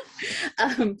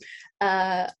 I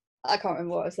can't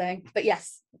remember what I was saying, but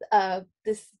yes,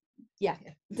 this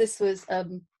was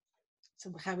so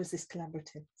how was this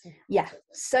collaborative?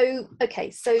 So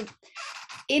okay, so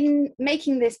in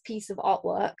making this piece of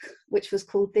artwork, which was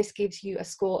called This Gives You a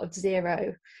Score of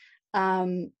 0,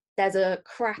 there's a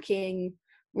cracking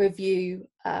review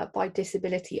by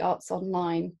Disability Arts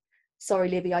Online. Sorry,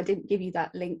 Libby, I didn't give you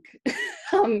that link.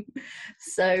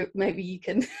 So maybe you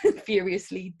can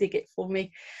furiously dig it for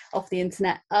me off the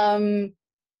internet.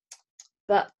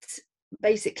 But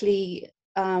basically,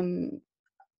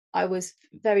 I was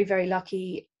very, very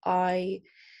lucky. I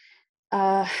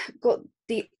got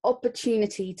the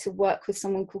opportunity to work with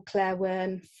someone called Claire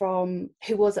Wern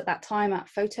who was at that time at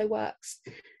PhotoWorks.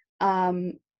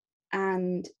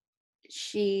 And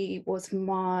she was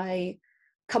my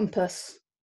compass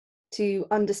to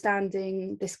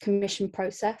understanding this commission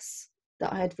process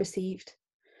that I had received,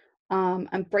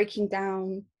 and breaking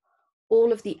down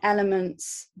all of the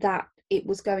elements that it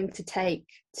was going to take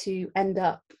to end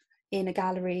up in a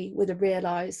gallery with a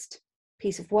realised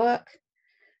piece of work,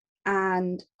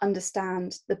 and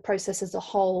understand the process as a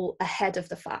whole ahead of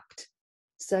the fact.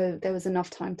 So there was enough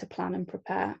time to plan and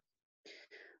prepare.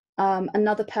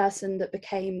 Another person that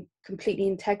became completely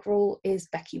integral is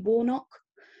Becky Warnock,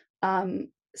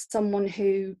 someone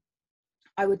who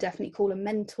I would definitely call a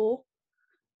mentor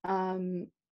in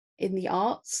the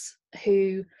arts,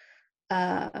 who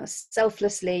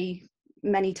selflessly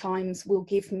many times will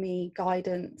give me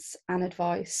guidance and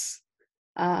advice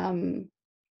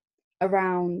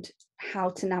around how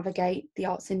to navigate the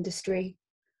arts industry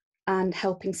and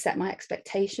helping set my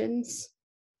expectations,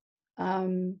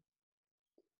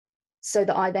 so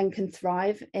that I then can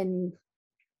thrive in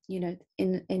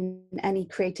any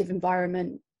creative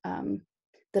environment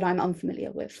that I'm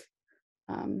unfamiliar with,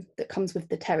 that comes with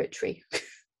the territory.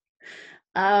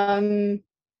 Another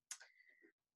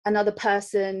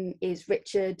person is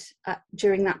Richard.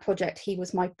 During that project, he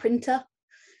was my printer.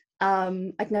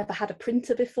 I'd never had a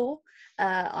printer before.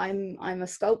 I'm a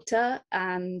sculptor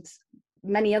and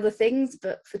many other things,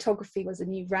 but photography was a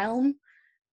new realm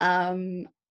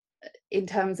in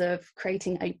terms of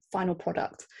creating a final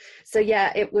product. So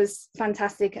yeah, it was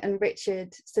fantastic. And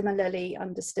Richard similarly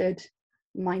understood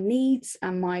my needs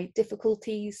and my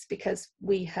difficulties, because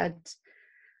we had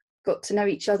got to know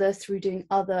each other through doing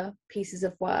other pieces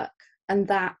of work. And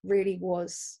that really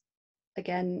was,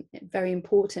 again, very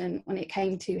important when it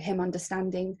came to him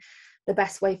understanding the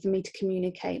best way for me to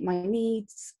communicate my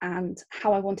needs and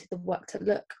how I wanted the work to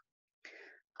look.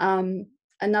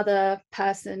 Another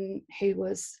person who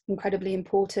was incredibly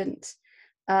important,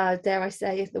 dare I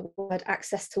say the word,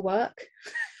 access to work.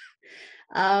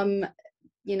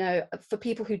 For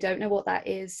people who don't know what that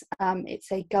is,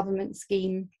 it's a government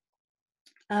scheme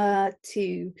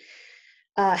to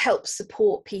help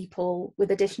support people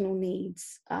with additional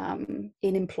needs in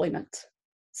employment.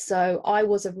 So I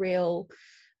was a real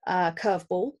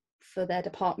curveball for their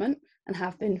department, and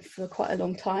have been for quite a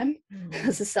long time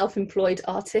as a self-employed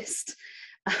artist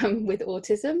with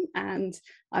autism, and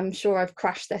I'm sure I've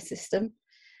crashed their system.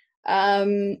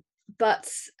 But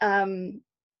I'm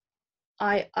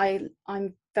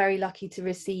very lucky to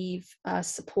receive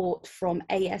support from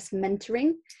AS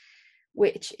Mentoring,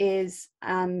 which is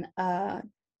autism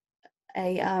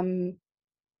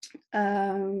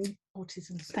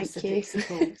thank specific you.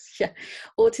 support. Yeah,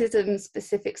 autism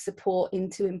specific support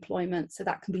into employment. So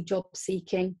that can be job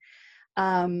seeking,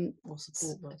 Or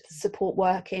support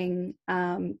working,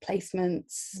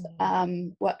 placements,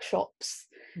 workshops.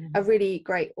 Mm. A really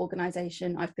great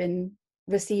organisation. I've been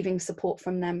receiving support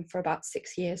from them for about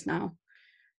 6 years now.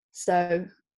 So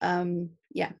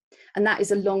yeah, and that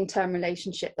is a long-term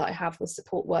relationship that I have with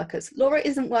support workers. Laura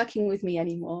isn't working with me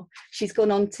anymore. She's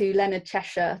gone on to Leonard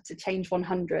Cheshire to Change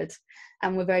 100,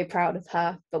 and we're very proud of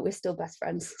her, but we're still best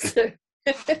friends. So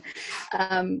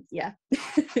yeah.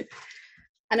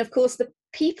 And of course, the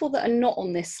people that are not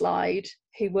on this slide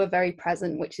who were very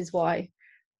present, which is why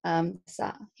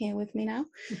sat here with me now,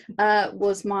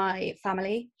 was my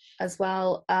family as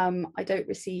well. I don't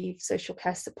receive social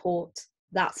care support.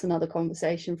 That's another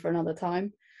conversation for another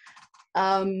time.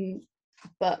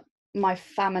 But my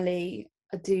family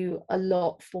do a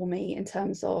lot for me in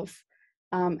terms of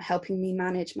helping me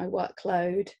manage my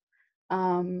workload,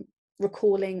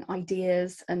 recalling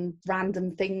ideas and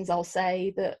random things I'll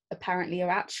say that apparently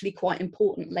are actually quite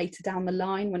important later down the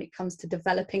line when it comes to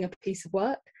developing a piece of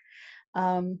work.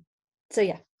 So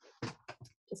yeah,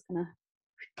 just gonna,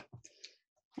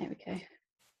 there we go.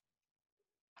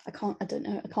 I don't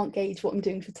know, I can't gauge what I'm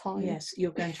doing for time. Yes,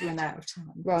 you're going to run out of time.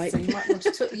 Right. So you might want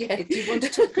to talk, do you want to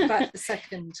talk about the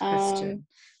second question,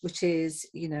 which is,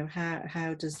 you know, how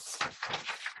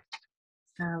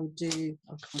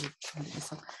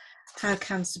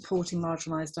can supporting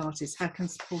marginalised artists, how can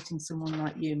supporting someone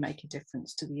like you make a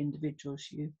difference to the individuals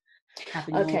you have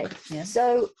in your, yeah?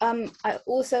 So I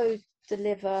also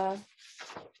deliver,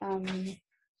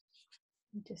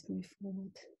 just move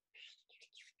forward.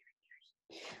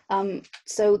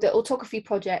 So the autography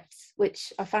project,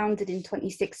 which I founded in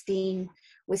 2016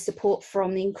 with support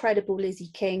from the incredible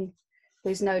Lizzie King,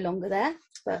 who's no longer there,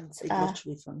 but and the big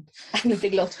lottery fund. And the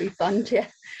big lottery fund, yeah.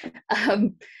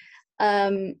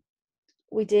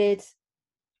 We did.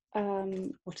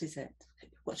 What is it?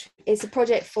 It's a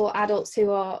project for adults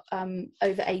who are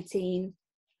over 18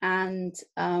 and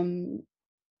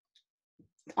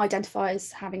identify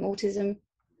as having autism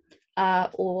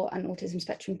or an autism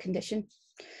spectrum condition.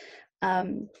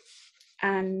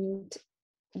 And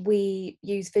we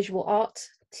use visual art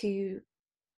to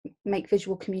make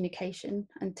visual communication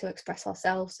and to express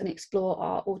ourselves and explore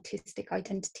our autistic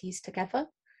identities together,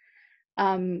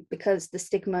 because the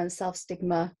stigma and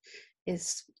self-stigma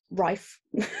is rife.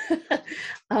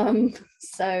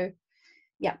 So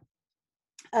yeah,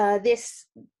 this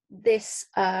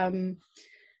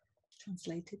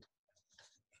translated,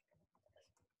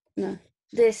 no,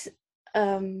 this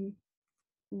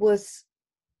was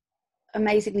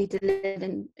amazingly delivered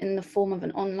in the form of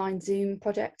an online Zoom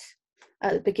project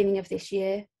at the beginning of this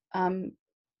year, from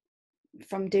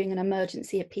doing an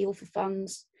emergency appeal for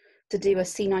funds to do a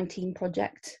C19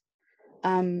 project,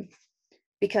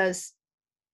 because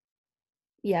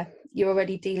yeah, you're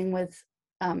already dealing with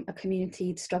a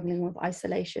community struggling with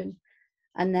isolation,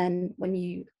 and then when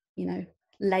you know,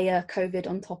 layer COVID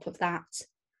on top of that,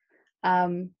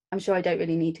 I'm sure I don't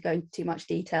really need to go into too much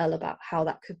detail about how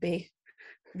that could be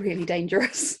really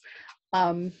dangerous,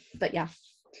 but yeah.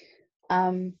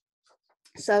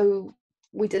 So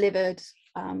we delivered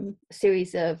a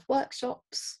series of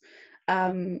workshops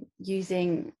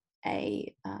using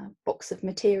a box of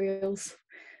materials,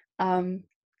 and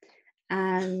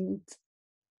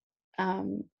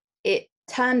it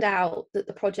turned out that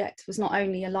the project was not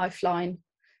only a lifeline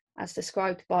as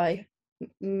described by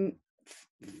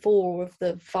 4 of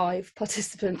the 5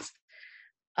 participants,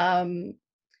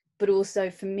 but also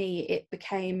for me it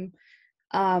became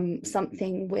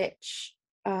something which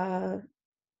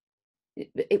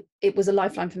it was a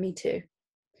lifeline for me too,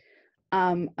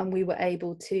 and we were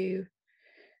able to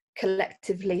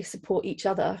collectively support each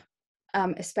other,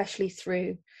 especially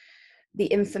through the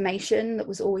information that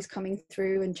was always coming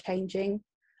through and changing,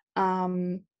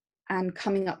 and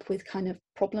coming up with kind of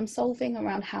problem solving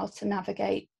around how to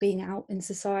navigate being out in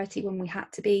society when we had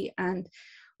to be, and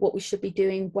what we should be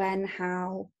doing, when,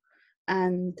 how,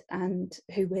 and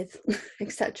who with,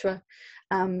 etc.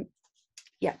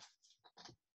 Yeah.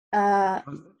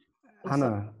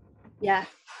 Hannah. Yeah,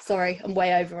 sorry, I'm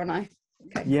way over, aren't I?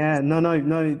 Okay. Yeah, no,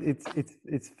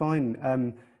 it's fine.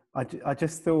 I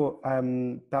just thought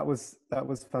that was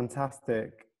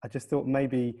fantastic. I just thought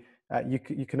maybe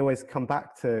you can always come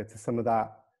back to some of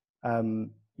that,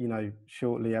 you know,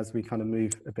 shortly as we kind of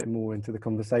move a bit more into the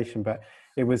conversation. But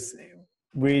it was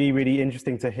really, really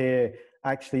interesting to hear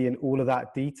actually in all of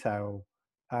that detail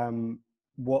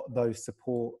what those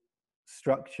support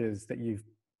structures that you've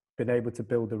been able to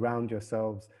build around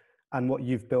yourselves and what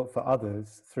you've built for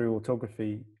others through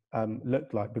autography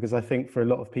looked like. Because I think for a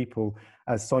lot of people,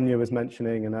 as Sonia was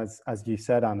mentioning, and as you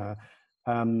said, Anna,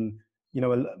 you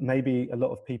know, maybe a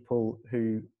lot of people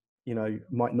who, you know,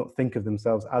 might not think of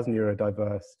themselves as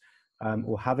neurodiverse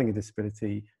or having a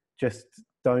disability just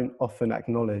don't often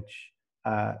acknowledge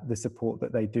the support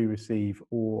that they do receive,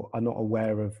 or are not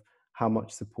aware of how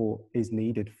much support is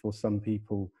needed for some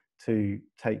people to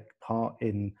take part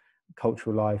in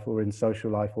cultural life or in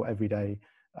social life or everyday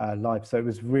life. So it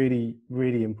was really,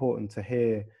 really important to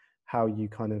hear how you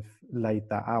kind of laid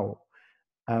that out.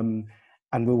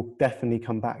 And we'll definitely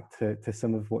come back to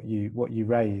some of what you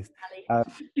raised.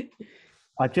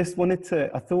 I just wanted to,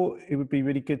 I thought it would be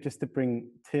really good just to bring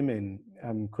Tim in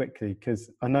quickly, because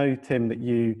I know, Tim, that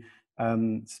you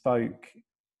spoke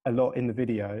a lot in the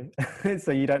video,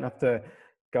 so you don't have to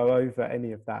go over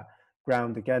any of that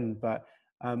ground again. But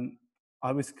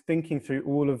I was thinking through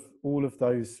all of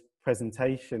those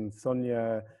presentations,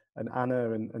 Sonia and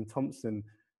Anna and Thompson,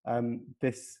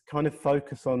 this kind of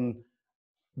focus on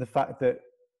the fact that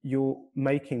you're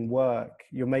making work,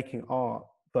 you're making art,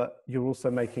 but you're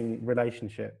also making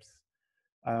relationships.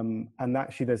 And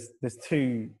actually there's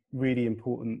two really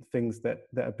important things that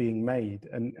are being made.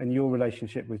 And your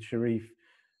relationship with Sharif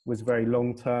was very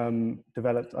long-term,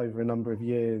 developed over a number of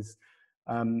years.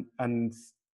 And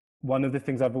one of the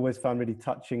things I've always found really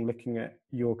touching looking at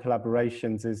your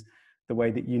collaborations is the way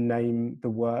that you name the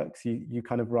works. You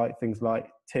kind of write things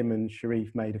like Tim and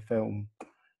Sharif made a film.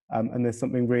 And there's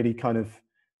something really kind of,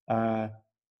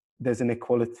 there's an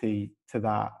equality to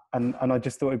that. And I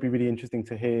just thought it'd be really interesting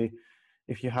to hear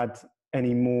if you had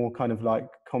any more kind of like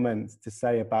comments to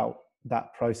say about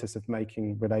that process of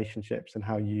making relationships and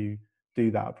how you do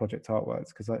that at Project Artworks,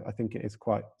 because I think it is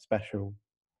quite special.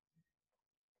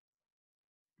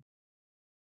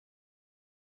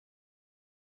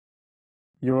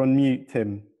 You're on mute,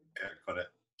 Tim. Yeah, got it.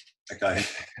 Okay.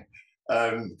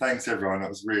 Thanks, everyone. That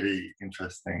was really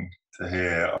interesting to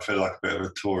hear. I feel like a bit of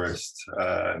a tourist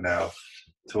now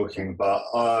talking, but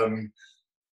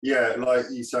yeah, like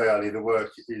you say, Ali, the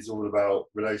work is all about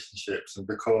relationships, and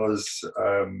because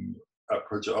at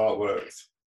Project Artworks,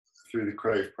 through the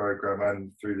Creative Programme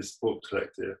and through the Support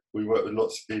Collective, we work with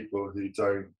lots of people who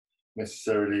don't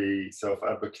necessarily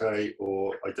self-advocate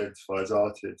or identify as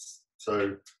artists.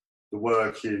 So the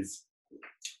work is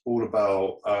all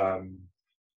about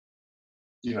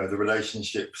you know, the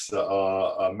relationships that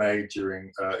are made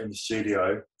during in the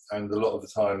studio, and a lot of the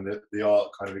time the art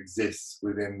kind of exists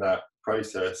within that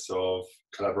process of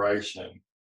collaboration.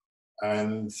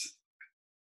 And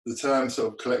the term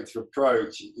sort of collective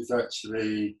approach is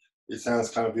actually, it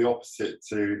sounds kind of the opposite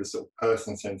to the sort of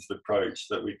person-centered approach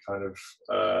that we kind of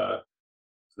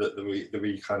that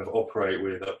we kind of operate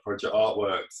with at Project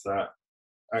Artworks. That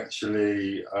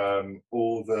actually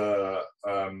all the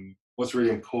what's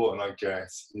really important, I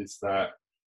guess, is that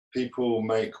people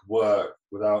make work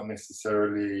without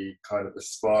necessarily kind of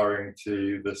aspiring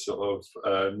to the sort of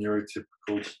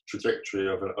neurotypical trajectory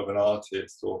of an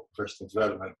artist or professional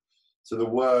development. So the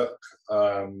work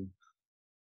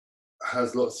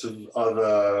has lots of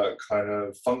other kind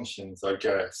of functions, I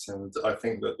guess, and I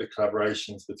think that the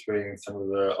collaborations between some of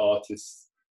the artists,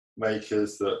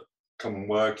 makers that come and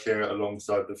work here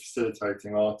alongside the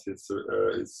facilitating artists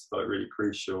is like really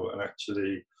crucial. And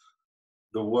actually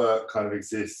the work kind of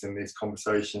exists in these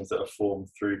conversations that are formed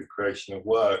through the creation of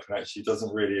work, and actually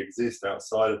doesn't really exist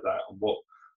outside of that. And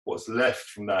what's left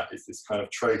from that is this kind of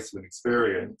trace of an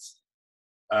experience.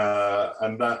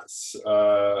 And that's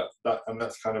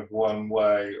kind of one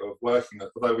way of working.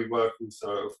 Although we work also,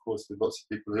 of course, with lots of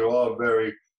people who are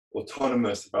very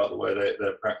autonomous about the way they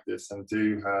practice and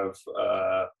do have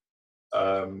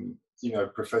you know,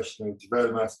 professional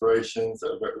development aspirations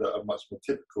that are much more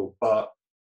typical. But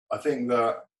I think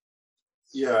that,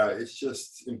 yeah, it's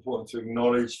just important to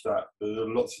acknowledge that there are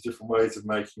lots of different ways of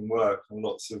making work and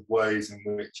lots of ways in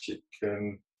which it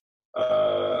can,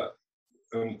 well,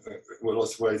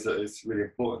 lots of ways that it's really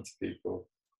important to people.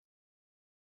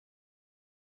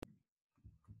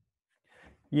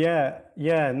 Yeah,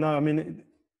 no, I mean,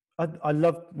 I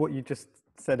love what you just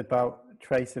said about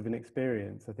trace of an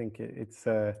experience. I think it's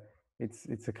a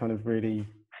kind of really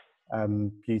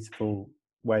beautiful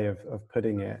way of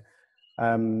putting it.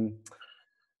 I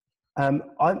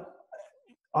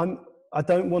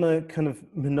don't want to kind of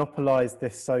monopolize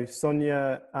this. So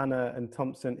Sonia, Anna, and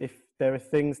Thompson, if there are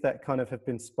things that kind of have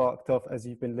been sparked off as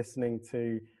you've been listening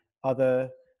to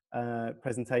other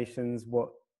presentations, what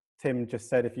Tim just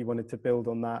said, if you wanted to build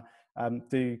on that,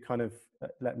 do kind of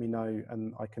let me know,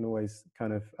 and I can always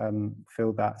kind of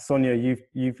fill that. Sonia,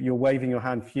 you're waving your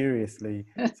hand furiously,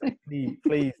 so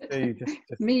please do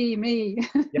just me.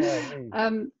 Yeah,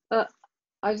 me. But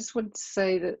I just wanted to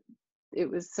say that it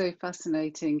was so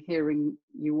fascinating hearing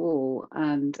you all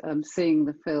and seeing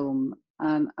the film,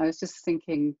 and I was just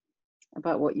thinking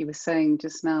about what you were saying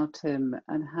just now, Tim,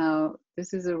 and how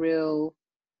this is a real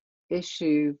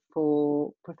issue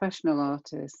for professional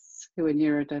artists who are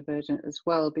neurodivergent as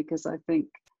well, because I think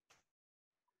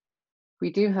we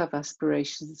do have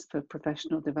aspirations for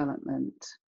professional development,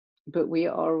 but we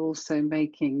are also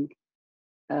making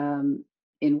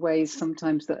in ways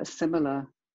sometimes that are similar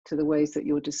to the ways that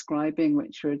you're describing,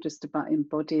 which are just about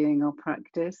embodying our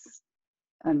practice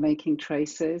and making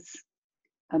traces.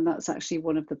 And that's actually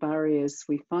one of the barriers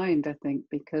we find, I think,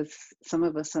 because some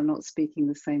of us are not speaking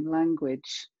the same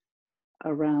language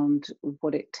around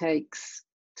what it takes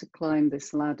to climb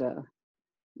this ladder,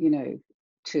 you know,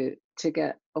 to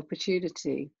get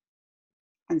opportunity.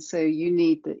 And so you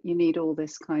need all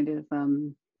this kind of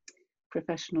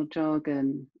professional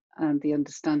jargon and the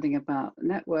understanding about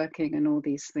networking and all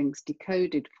these things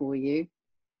decoded for you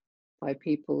by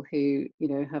people who, you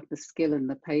know, have the skill and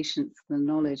the patience and the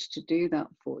knowledge to do that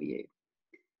for you.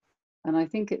 And I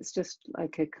think it's just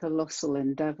like a colossal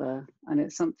endeavor, and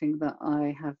it's something that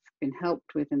I have been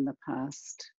helped with in the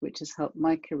past, which has helped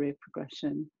my career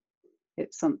progression.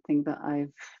 It's something that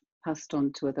I've passed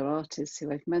on to other artists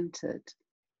who I've mentored.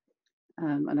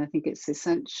 And I think it's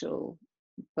essential,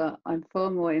 but I'm far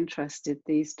more interested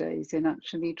these days in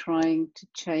actually trying to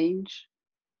change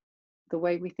the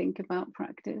way we think about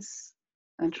practice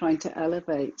and trying to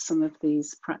elevate some of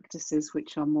these practices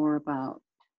which are more about,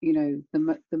 you know,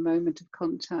 the moment of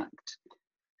contact,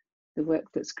 the work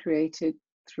that's created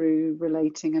through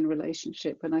relating and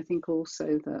relationship. And I think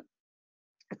also that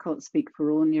I can't speak for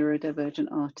all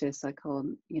neurodivergent artists. I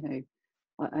can't, you know,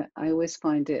 I always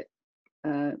find it,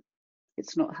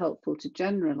 it's not helpful to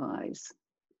generalize,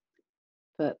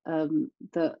 but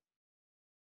that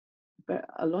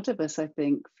a lot of us, I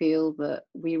think, feel that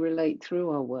we relate through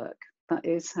our work. That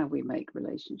is how we make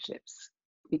relationships,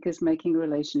 because making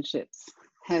relationships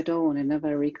head on in a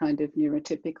very kind of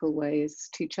neurotypical way is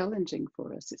too challenging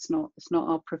for us. It's not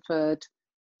our preferred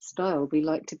style. We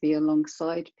like to be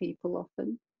alongside people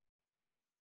often,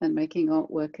 and making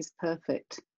artwork is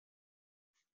perfect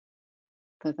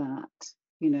for that,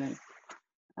 you know.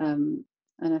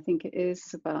 And I think it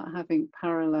is about having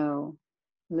parallel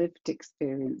lived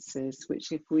experiences,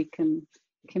 which if we can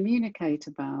communicate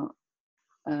about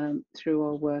through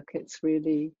our work, it's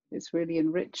really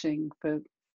enriching for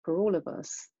all of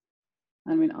us.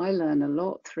 I mean, I learn a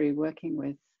lot through working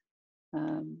with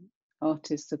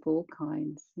artists of all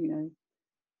kinds, you know.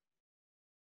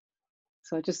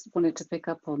 So I just wanted to pick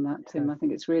up on that, Tim. I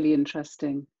think it's really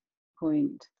interesting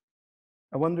point.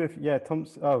 I wonder if, yeah,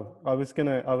 Thompson. Oh, I was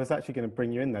actually gonna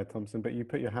bring you in there, Thompson, but you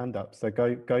put your hand up, so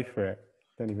go for it.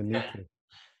 Don't even need to.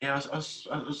 Yeah,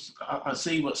 I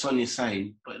see what Sonia's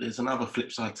saying, but there's another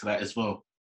flip side to that as well,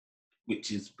 which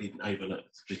has been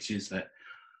overlooked, which is that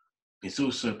it's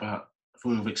also about a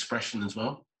form of expression as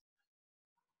well.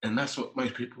 And that's what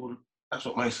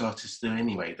most artists do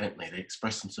anyway, don't they? They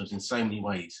express themselves in so many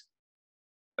ways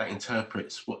that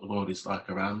interprets what the world is like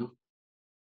around them.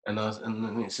 And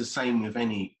it's the same with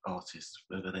any artist,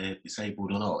 whether they're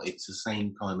disabled or not. It's the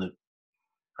same kind of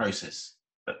process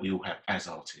that we all have as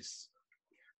artists.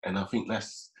 And I think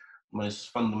that's the most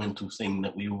fundamental thing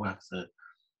that we all have to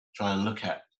try and look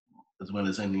at, as well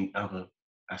as any other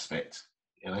aspect,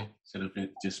 you know, instead of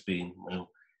it just being, well,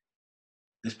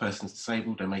 this person's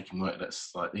disabled, they're making work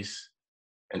that's like this,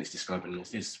 and it's describing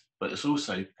as this. But it's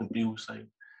also, can be also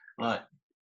like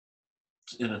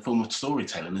in a form of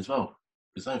storytelling as well.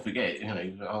 Because don't forget, you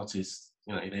know, artists,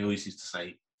 you know, they always used to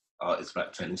say art is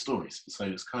about telling stories. So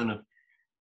it's kind of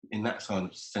in that kind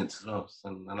of sense as well.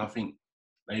 And I think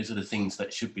those are the things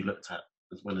that should be looked at,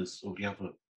 as well as all the other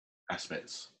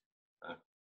aspects.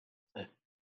 Yeah.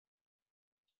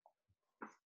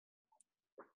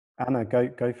 Anna,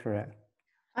 go for it.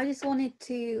 I just wanted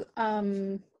to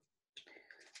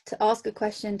ask a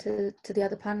question to the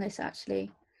other panelists,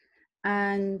 actually,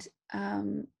 and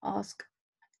ask,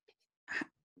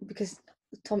 because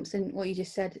Thompson, what you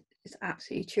just said is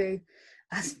absolutely true,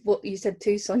 as what you said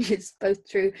too, Sonia, is both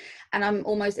true. And I'm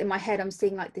almost, in my head, I'm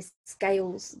seeing like these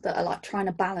scales that are like trying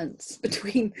to balance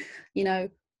between, you know,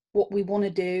 what we want to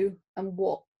do and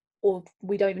what, or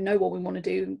we don't even know what we want to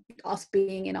do, us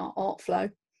being in our art flow,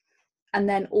 and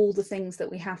then all the things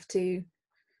that we have to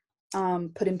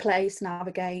put in place,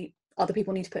 navigate, other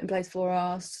people need to put in place for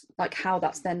us, like how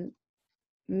that's then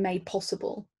made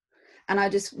possible. And I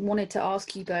just wanted to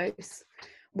ask you both,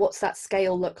 what's that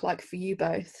scale look like for you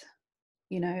both?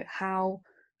 You know, how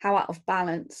out of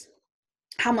balance,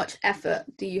 how much effort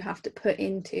do you have to put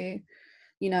into,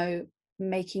 you know,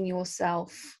 making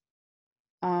yourself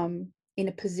in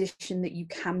a position that you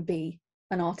can be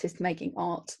an artist making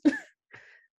art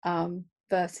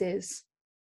versus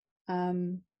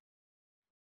having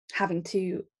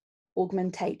to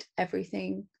augmentate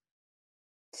everything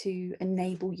to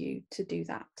enable you to do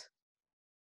that?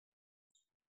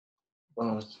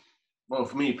 Well,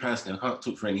 for me personally, I can't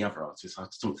talk for any other artists. I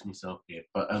have to talk for myself here.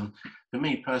 But for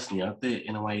me personally, I do it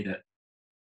in a way that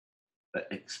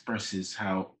expresses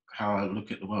how I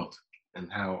look at the world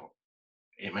and how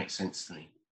it makes sense to me.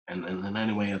 And the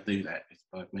only way I do that is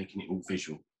by making it all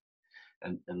visual.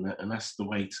 And that's the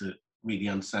way to really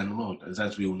understand the world.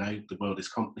 As we all know, the world is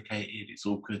complicated, it's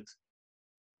awkward,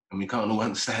 and we can't all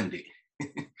understand it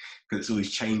because it's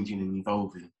always changing and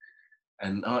evolving.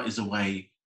 And art is a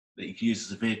way that you can use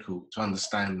as a vehicle to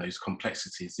understand those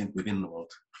complexities within the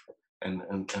world. And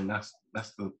that's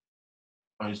the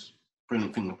most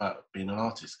brilliant thing about being an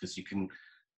artist, because you can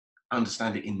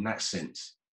understand it in that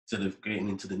sense instead of getting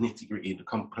into the nitty-gritty, the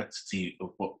complexity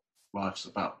of what life's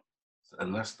about.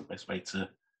 And that's the best way to,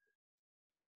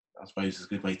 I suppose, is a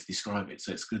good way to describe it.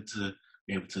 So it's good to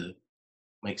be able to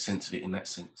make sense of it in that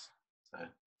sense. So,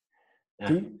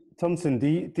 yeah. Thompson,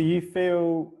 do you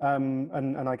feel,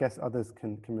 and I guess others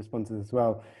can respond to this as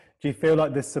well, do you feel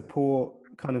like the support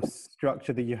kind of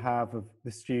structure that you have of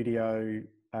the studio,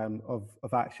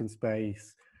 of Action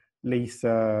Space,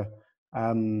 Lisa,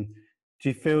 do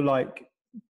you feel like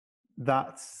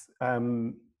that's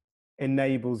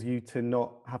enables you to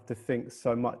not have to think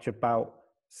so much about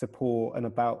support and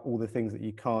about all the things that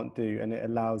you can't do, and it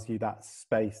allows you that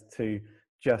space to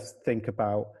just think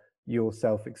about your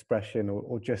self-expression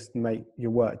or just make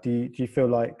your work? Do you feel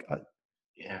like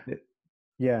yeah,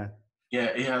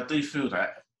 I do feel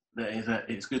that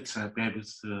it's good to be able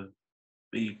to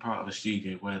be part of a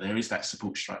studio where there is that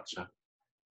support structure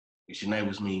which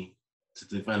enables me to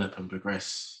develop and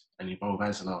progress and evolve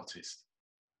as an artist,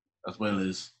 as well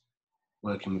as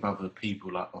working with other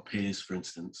people like my peers, for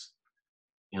instance,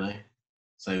 you know.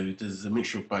 So there's a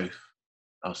mixture of both,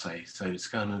 I'll say. So it's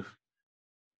kind of,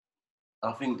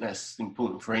 I think that's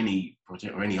important for any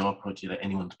project or any art project that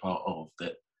anyone's part of,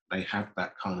 that they have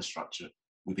that kind of structure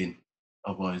within.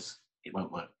 Otherwise, it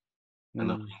won't work.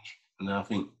 And I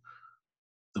think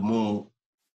the more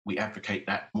we advocate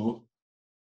that more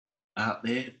out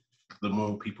there, the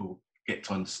more people get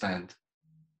to understand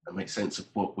and make sense of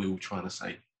what we're all trying to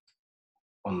say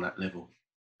on that level.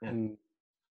 Yeah.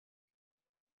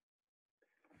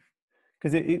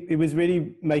 Because it was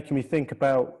really making me think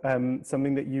about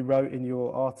something that you wrote in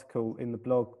your article in the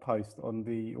blog post on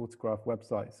the Autograph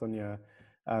website, Sonia,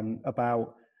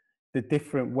 about the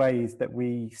different ways that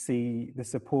we see the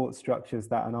support structures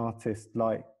that an artist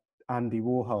like Andy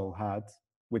Warhol had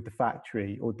with the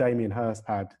factory, or Damien Hirst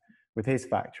had with his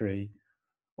factory,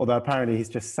 although apparently he's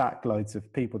just sacked loads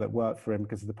of people that work for him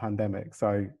because of the pandemic,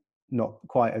 so not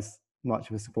quite as much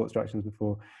of a support structure as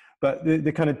before. But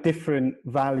the kind of different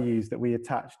values that we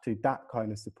attach to that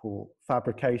kind of support,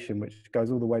 fabrication, which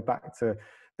goes all the way back to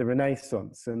the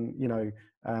Renaissance, and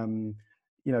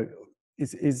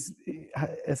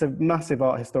it's a massive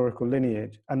art historical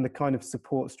lineage, and the kind of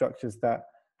support structures that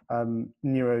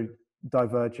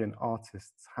neurodivergent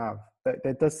artists have.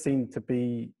 There does seem to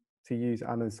be, to use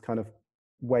Anna's kind of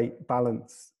weight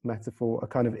balance metaphor, a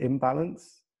kind of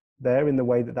imbalance there in the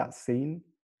way that that's seen.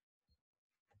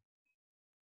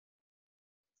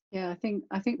 Yeah, I think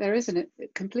there is a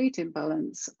complete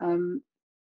imbalance, and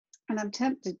I'm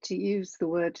tempted to use the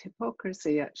word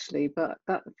hypocrisy actually, but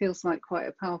that feels like quite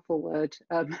a powerful word,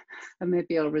 and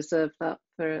maybe I'll reserve that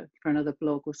for another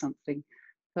blog or something.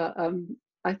 But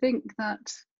I think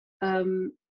that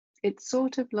it's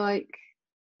sort of like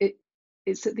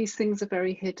it's that these things are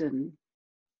very hidden,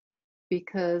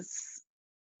 because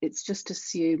it's just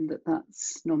assumed that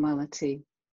that's normality.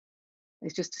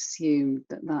 It's just assumed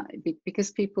that because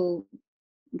people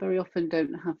very often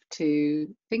don't have to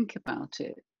think about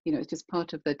it. You know, it's just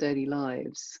part of their daily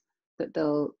lives, that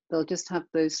they'll just have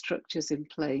those structures in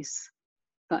place.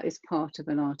 That is part of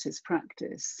an artist's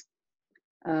practice.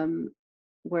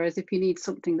 Whereas if you need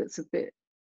something that's a bit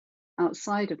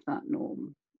outside of that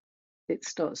norm, it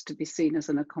starts to be seen as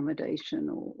an accommodation,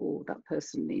 or that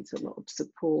person needs a lot of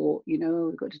support. You know,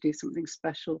 we've got to do something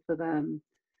special for them.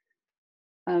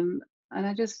 And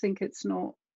I just think it's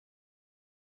not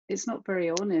very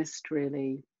honest,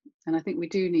 really. And I think we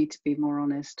do need to be more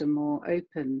honest and more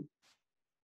open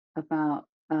about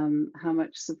how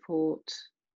much support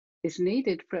is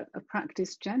needed for a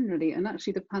practice generally, and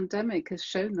actually the pandemic has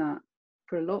shown that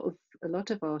for a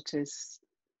lot of artists,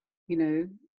 you know,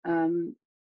 and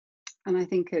I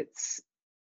think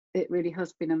it really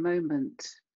has been a moment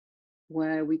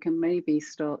where we can maybe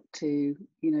start to,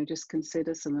 you know, just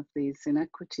consider some of these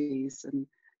inequities and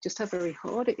just how very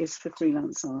hard it is for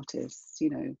freelance artists, you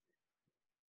know,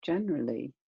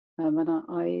 generally. And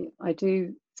I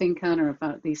do think, Anna,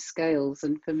 about these scales,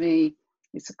 and for me,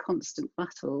 it's a constant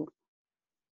battle.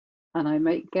 And I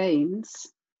make gains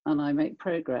and I make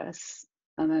progress,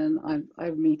 and then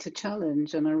I meet a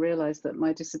challenge and I realize that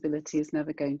my disability is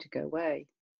never going to go away.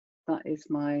 That is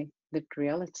my lived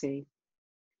reality.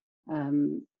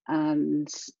 And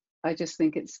I just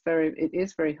think it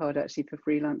is very hard actually for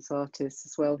freelance artists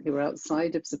as well who are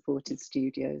outside of supported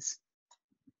studios,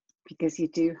 because you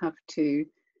do have to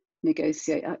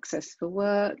negotiate access for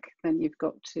work. Then you've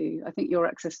got to, I think your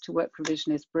access to work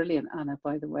provision is brilliant, Anna,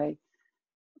 by the way.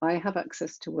 I have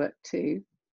access to work too,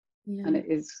 yeah. And it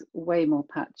is way more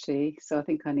patchy. So I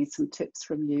think I need some tips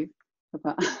from you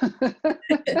about.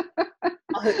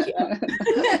 I'll hook you up.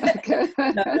 Okay.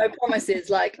 No promises.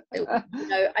 Like, you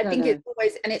know, I think it's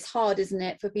always, and it's hard, isn't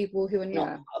it, for people who are not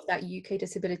part of that UK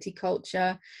disability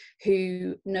culture,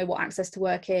 who know what access to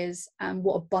work is and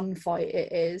what a bun fight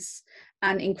it is,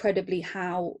 and incredibly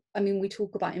how, I mean, we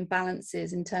talk about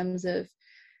imbalances in terms of,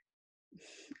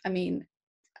 I mean,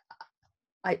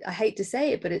 I hate to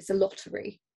say it, but it's a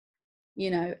lottery. You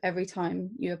know, every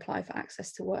time you apply for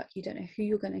access to work, you don't know who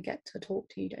you're going to get to talk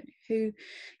to. You don't know who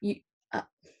you.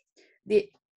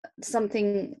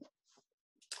 Something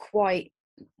quite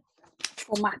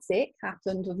traumatic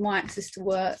happened with my access to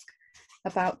work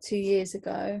about 2 years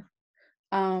ago,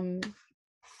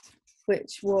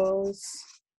 which was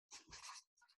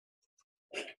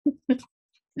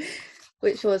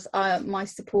my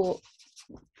support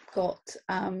got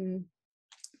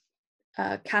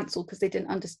cancelled because they didn't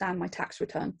understand my tax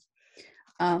return.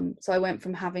 So I went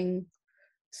from having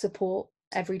support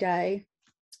every day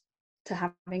to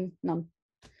having none.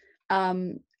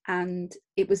 And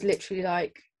it was literally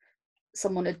like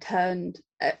someone had turned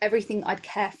everything I'd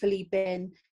carefully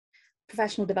been,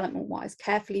 professional development wise,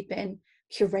 carefully been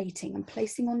curating and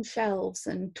placing on shelves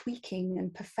and tweaking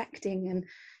and perfecting, and,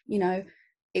 you know,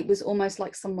 it was almost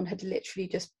like someone had literally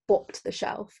just bopped the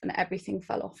shelf and everything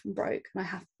fell off and broke, and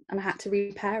I had to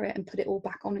repair it and put it all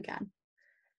back on again.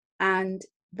 And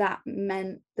that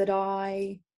meant that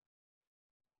I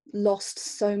lost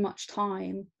so much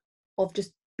time of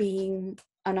just being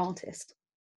an artist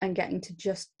and getting to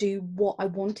just do what I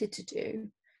wanted to do.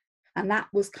 And that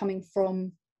was coming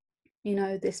from, you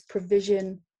know, this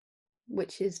provision,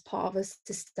 which is part of a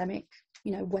systemic,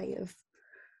 you know, way of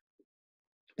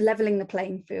leveling the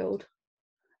playing field.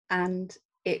 And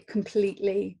it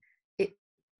completely,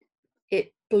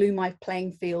 it blew my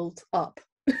playing field up.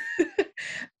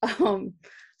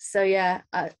 So yeah,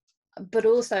 but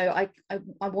also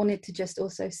I wanted to just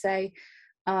also say,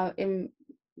 in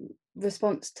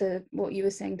response to what you were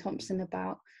saying, Thompson,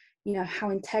 about, you know, how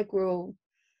integral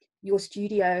your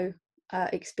studio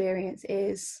experience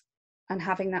is, and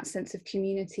having that sense of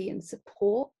community and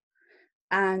support.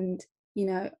 And, you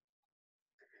know,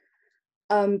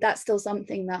 that's still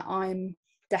something that I'm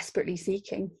desperately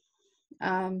seeking.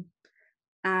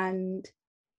 And,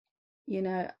 you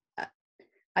know,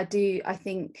 I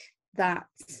think that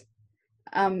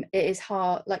it is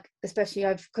hard, like, especially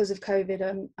because of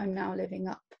COVID, I'm now living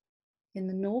up in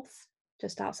the north,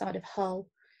 just outside of Hull.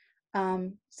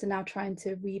 So now trying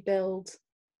to rebuild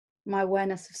my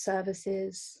awareness of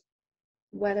services,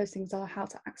 where those things are, how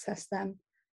to access them.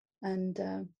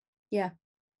 And yeah,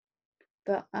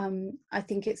 but I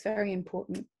think it's very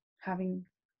important having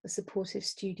a supportive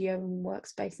studio and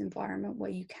workspace environment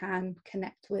where you can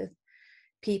connect with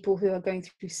people who are going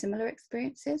through similar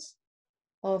experiences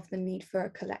of the need for a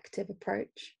collective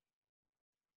approach.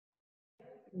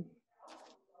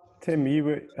 Tim,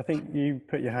 I think you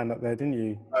put your hand up there, didn't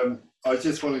you? I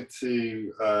just wanted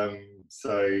to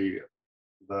say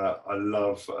that I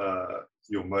love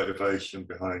your motivation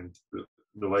behind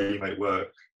the way you make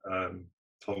work,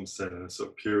 Thompson, and the sort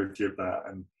of purity of that,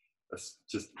 and that's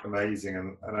just amazing.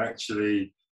 And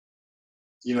actually,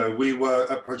 you know, we work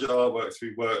at Project Artworks,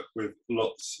 we work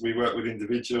with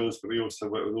individuals, but we also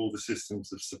work with all the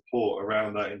systems of support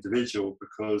around that individual,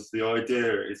 because the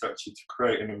idea is actually to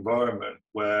create an environment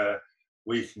where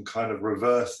we can kind of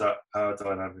reverse that power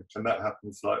dynamic. And that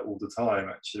happens like all the time,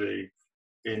 actually,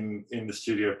 in the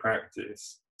studio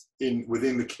practice,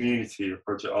 within the community of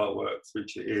Project Artworks,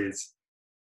 which it is.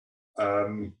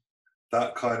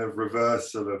 that kind of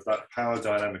reversal of that power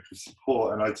dynamic of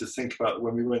support. And I just think about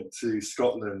when we went to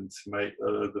Scotland to make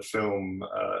the film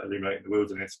Illuminating the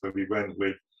Wilderness, where we went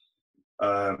with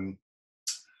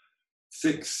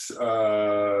 6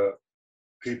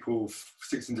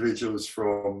 individuals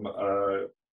from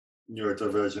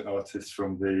neurodivergent artists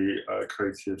from the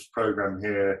creative program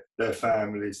here, their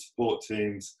families, support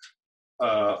teams,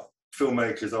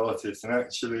 filmmakers, artists. And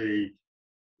actually,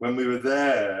 when we were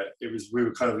there, we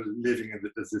were kind of living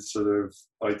as this sort of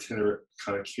itinerant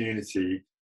kind of community.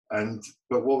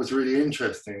 But what was really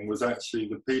interesting was actually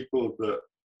the people that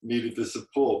needed the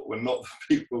support were not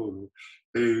the people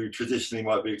who traditionally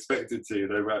might be expected to.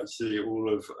 They were actually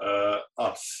all of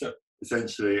us,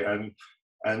 essentially.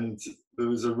 And there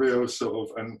was a real sort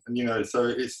of, and you know, so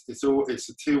it's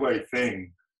a two-way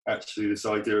thing, actually, this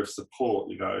idea of support.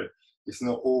 You know, it's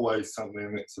not always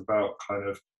something that's about kind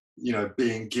of, you know,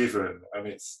 being given, and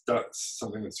that's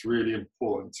something that's really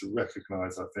important to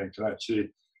recognize, I think. And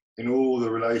actually, in all the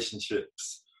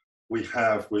relationships we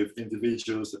have with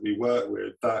individuals that we work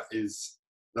with, that is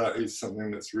something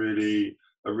that's really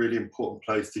a really important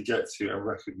place to get to and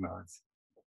recognize.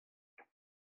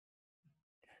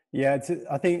 Yeah,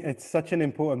 I think it's such an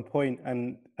important point,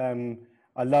 and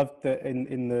I loved that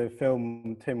in the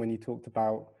film, Tim, when you talked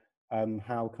about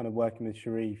how kind of working with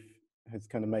Sharif has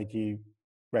kind of made you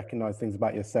recognize things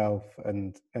about yourself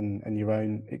and your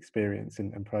own experience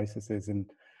and processes,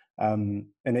 and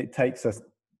it takes us,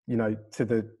 you know, to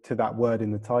that word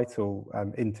in the title,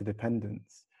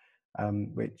 interdependence,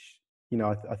 which, you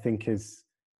know, I think is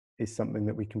something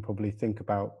that we can probably think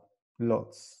about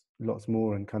lots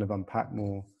more and kind of unpack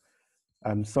more.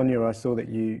 Sonia, I saw that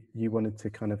you wanted to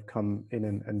kind of come in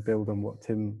and build on what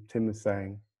Tim was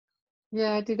saying.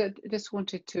 Yeah, I did. I just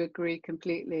wanted to agree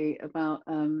completely about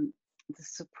the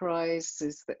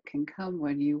surprises that can come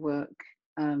when you work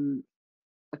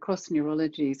across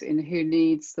neurologies in who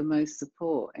needs the most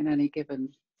support in any given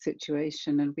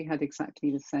situation. And we had exactly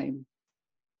the same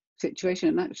situation.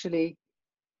 And actually,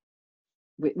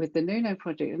 with the Nuno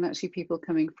project, and actually people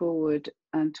coming forward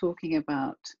and talking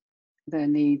about their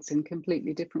needs in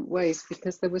completely different ways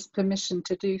because there was permission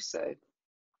to do so.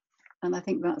 And I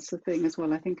think that's the thing as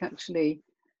well. I think actually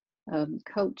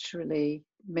culturally,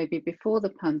 maybe before the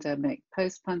pandemic,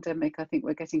 post-pandemic, I think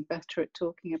we're getting better at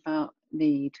talking about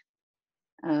need,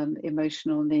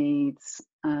 emotional needs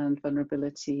and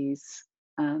vulnerabilities,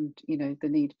 and, you know, the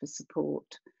need for support.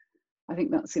 I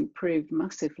think that's improved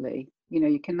massively. You know,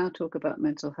 you can now talk about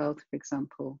mental health, for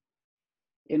example,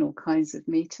 in all kinds of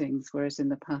meetings, whereas in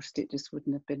the past it just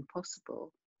wouldn't have been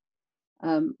possible.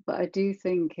 But I do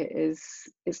think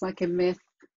it's like a myth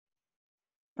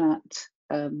that,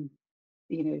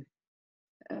 you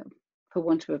know, for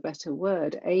want of a better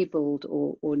word, abled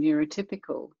or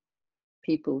neurotypical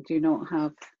people do not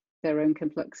have their own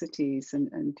complexities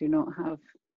and do not have,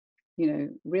 you know,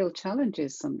 real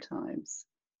challenges sometimes.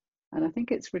 And I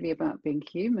think it's really about being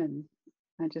human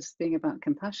and just being about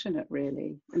compassionate,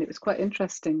 really. And it was quite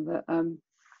interesting that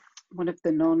one of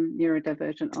the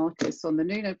non-neurodivergent artists on the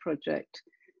Nuno project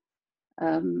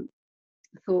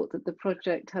thought that the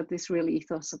project had this real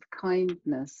ethos of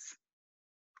kindness.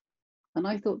 And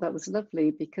I thought that was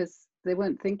lovely because they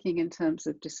weren't thinking in terms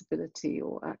of disability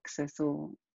or access or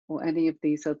any of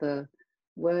these other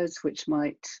words which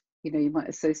might, you know, you might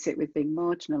associate with being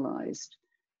marginalised.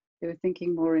 They were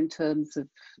thinking more in terms of,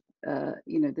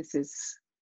 you know, this is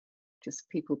just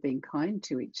people being kind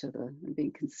to each other and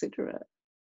being considerate.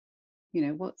 You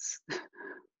know, what's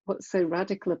so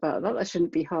radical about that? That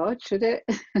shouldn't be hard, should it?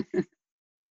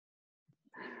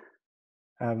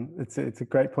 It's a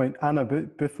great point, Anna.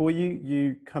 But before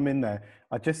you come in there,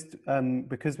 I just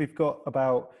because we've got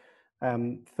about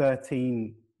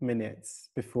 13 minutes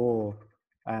before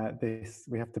this,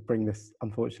 we have to bring this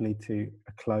unfortunately to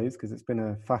a close because it's been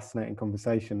a fascinating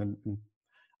conversation and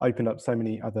opened up so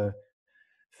many other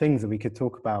things that we could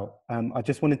talk about. I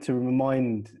just wanted to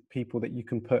remind people that you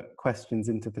can put questions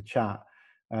into the chat,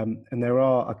 and there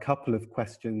are a couple of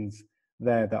questions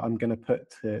there that I'm going to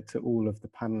put to all of the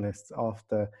panelists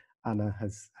after Anna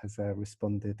has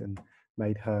responded and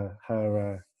made her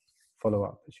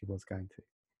follow-up that she was going to.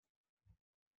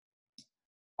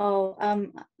 Oh,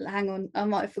 hang on, I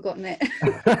might have forgotten it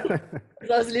because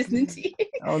I was listening to you.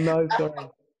 Oh no, sorry.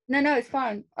 No, it's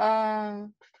fine. No.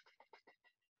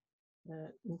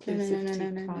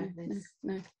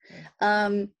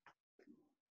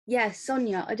 Yeah,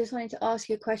 Sonia, I just wanted to ask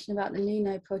you a question about the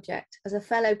Nuno project. As a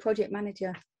fellow project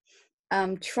manager,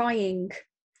 trying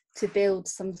to build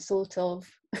some sort of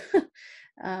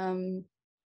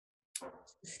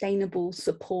sustainable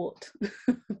support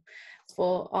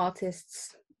for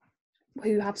artists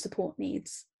who have support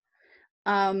needs.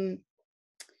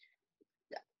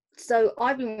 So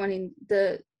I've been running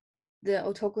the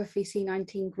Autography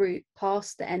C19 group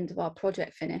past the end of our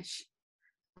project finish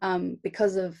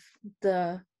because of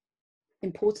the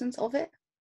importance of it,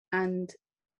 and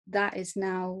that is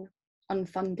now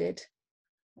unfunded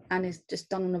and is just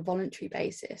done on a voluntary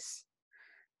basis.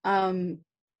 And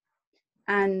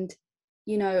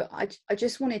you know, I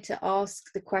just wanted to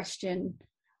ask the question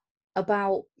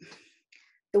about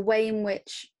the way in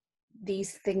which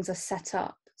these things are set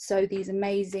up. So these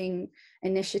amazing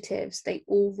initiatives, they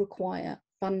all require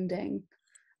funding,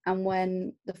 and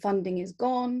when the funding is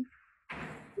gone,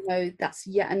 you know, that's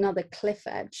yet another cliff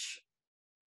edge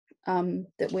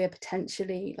that we're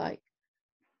potentially, like,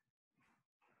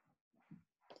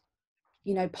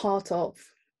 you know, part of.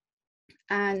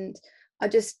 And I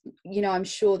just, you know, I'm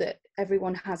sure that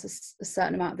everyone has a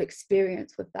certain amount of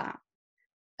experience with that,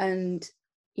 and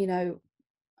you know,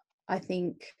 I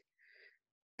think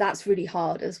that's really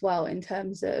hard as well in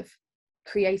terms of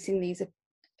creating these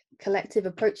collective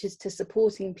approaches to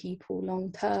supporting people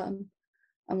long term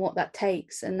and what that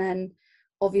takes, and then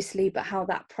obviously but how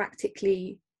that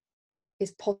practically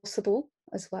is possible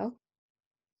as well.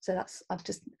 So that's, I've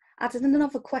just added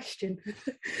another question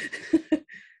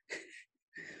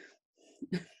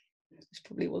which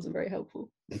probably wasn't very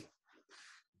helpful.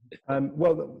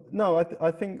 Well, no,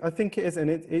 I think it is, and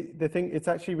the thing, it's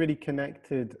actually really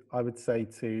connected, I would say,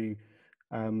 to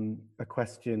a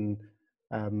question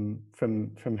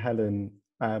from Helen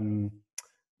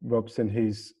Robson,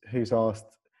 who's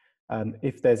asked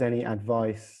if there's any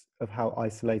advice of how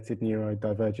isolated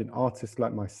neurodivergent artists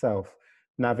like myself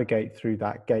navigate through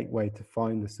that gateway to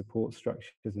find the support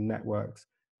structures and networks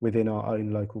within our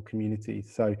own local community.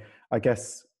 So I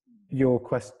guess your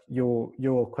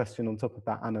question on top of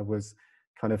that, Anna, was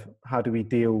kind of how do we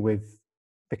deal with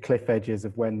the cliff edges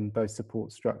of when those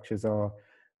support structures are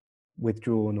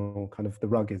withdrawn or kind of the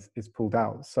rug is pulled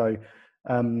out. So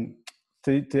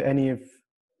do any of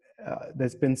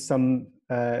there's been some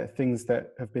things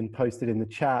that have been posted in the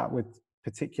chat with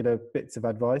particular bits of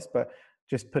advice, but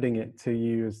just putting it to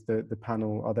you as the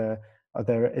panel,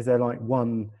 is there like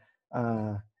one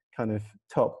kind of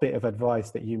top bit of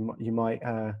advice that you might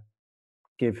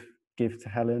give to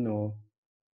Helen? Or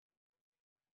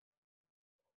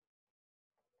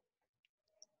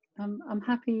I'm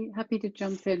happy to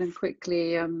jump in and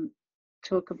quickly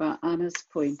talk about Anna's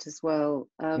point as well.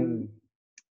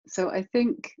 So I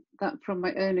think that from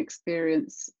my own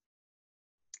experience,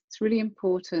 it's really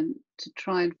important to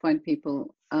try and find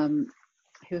people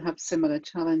who have similar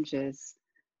challenges,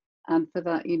 and for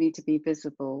that you need to be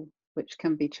visible, which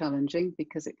can be challenging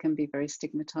because it can be very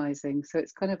stigmatizing. So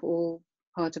it's kind of all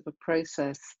part of a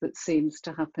process that seems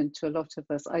to happen to a lot of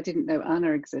us. I didn't know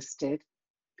Anna existed,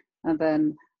 and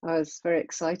then I was very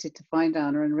excited to find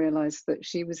Anna and realize that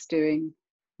she was doing,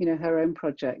 you know, her own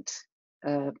projects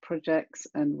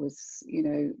and was, you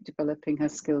know, developing her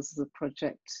skills as a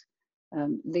project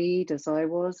lead, as I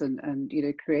was, and you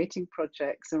know, creating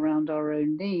projects around our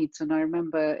own needs. And I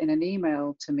remember in an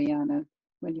email to me, Anna,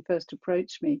 when you first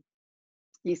approached me,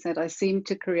 you said, I seem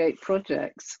to create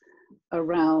projects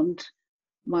around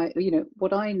my, you know,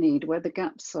 what I need, where the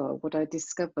gaps are, what I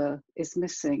discover is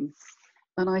missing.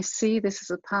 And I see this as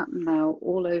a pattern now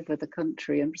all over the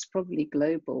country, and it's probably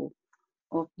global,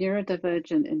 of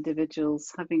neurodivergent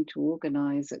individuals having to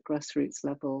organize at grassroots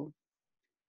level.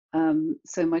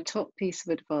 So my top piece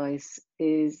of advice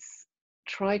is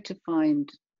try to find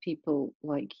people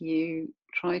like you,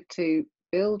 try to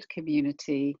build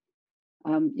community.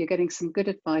 You're getting some good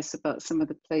advice about some of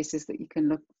the places that you can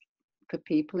look for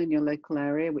people in your local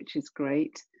area, which is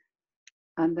great.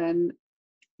 And then,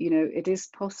 you know, it is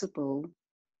possible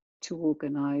to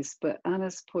organize, but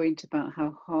Anna's point about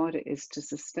how hard it is to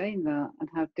sustain that and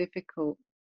how difficult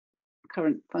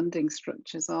current funding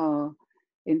structures are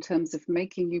in terms of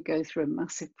making you go through a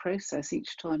massive process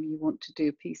each time you want to do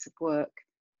a piece of work,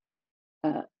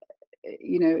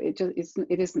 you know,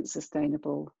 it isn't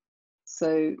sustainable.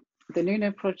 So the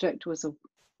Nuno project was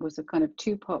a kind of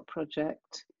two-part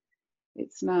project.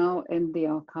 It's now in the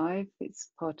archive. It's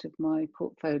part of my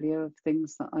portfolio of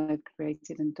things that I've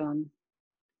created and done.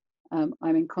 I'm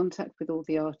in contact with all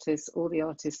the artists. All the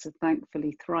artists are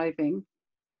thankfully thriving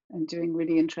and doing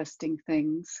really interesting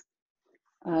things.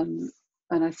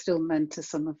 And I still mentor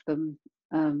some of them,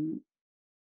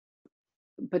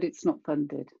 but it's not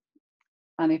funded.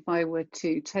 And if I were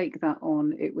to take that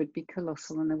on, it would be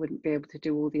colossal, and I wouldn't be able to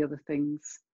do all the other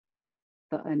things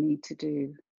that I need to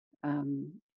do.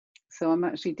 So I'm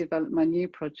actually my new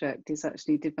project is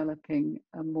actually developing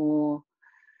a more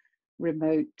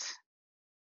remote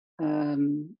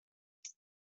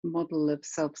model of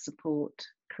self-support,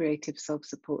 creative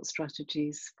self-support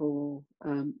strategies for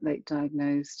late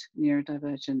diagnosed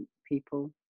neurodivergent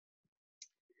people,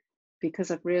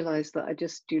 because I've realized that I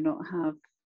just do not have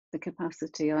the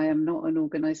capacity. I am not an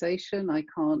organization. I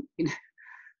can't,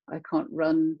 I can't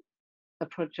run a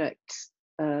project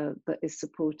that is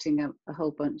supporting a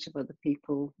whole bunch of other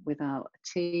people without a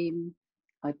team.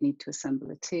 I'd need to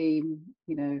assemble a team.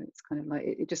 It's kind of like,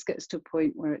 it just gets to a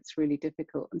point where it's really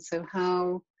difficult. And so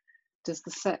how does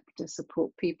the sector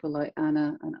support people like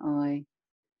Anna and I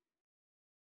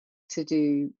to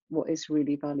do what is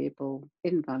really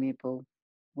invaluable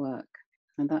work?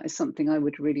 And that is something I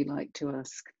would really like to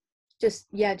ask.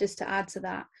 Just to add to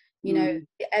that, the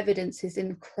evidence is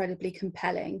incredibly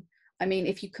compelling. I mean,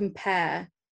 if you compare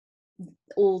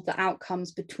all the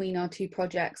outcomes between our two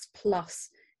projects, plus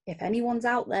if anyone's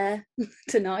out there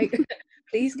tonight,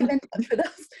 please get in touch with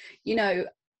us.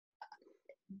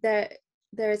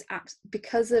 There is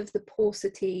because of the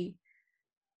paucity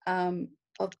of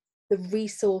the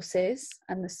resources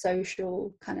and the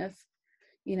social kind of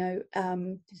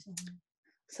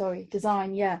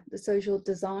design, the social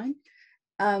design,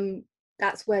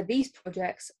 that's where these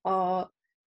projects are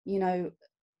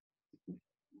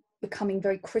becoming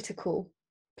very critical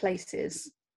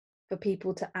places for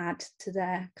people to add to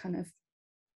their kind of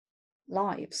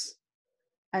lives.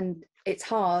 And it's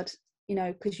hard,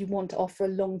 because you want to offer a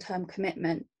long-term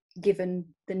commitment given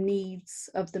the needs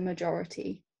of the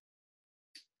majority.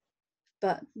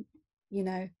 But,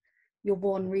 you're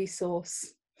one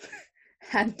resource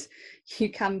and you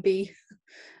can be,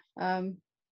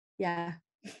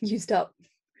 used up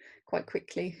quite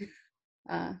quickly.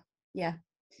 Yeah,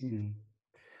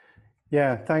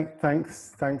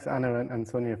 thanks Anna and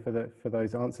Sonia for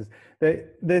those answers.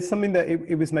 There's something that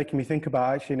it was making me think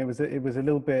about, actually, and it was a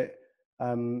little bit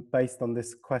based on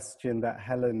this question that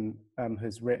Helen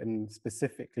has written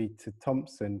specifically to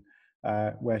Thompson,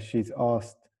 where she's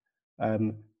asked,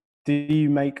 do you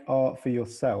make art for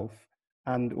yourself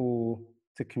and or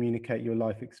to communicate your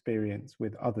life experience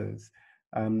with others?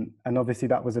 And obviously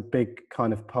that was a big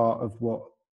kind of part of what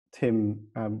Tim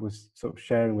was sort of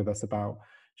sharing with us about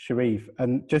Sharif.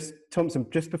 And just, Thompson,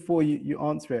 just before you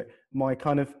answer it, my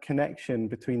kind of connection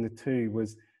between the two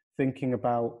was thinking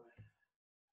about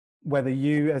whether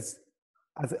you as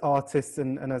artists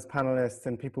and as panelists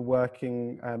and people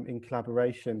working in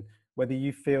collaboration, whether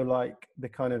you feel like the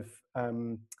kind of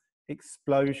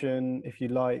explosion, if you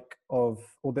like, of,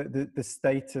 or the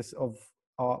status of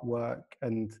artwork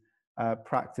and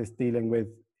practice dealing with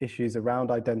issues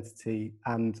around identity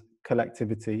and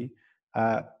collectivity.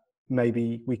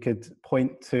 Maybe we could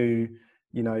point to,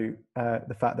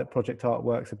 the fact that Project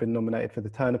Artworks have been nominated for the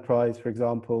Turner Prize, for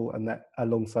example, and that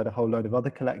alongside a whole load of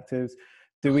other collectives.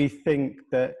 Do we think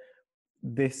that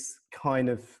this kind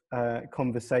of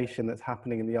conversation that's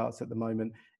happening in the arts at the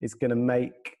moment is going to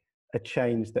make a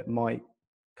change that might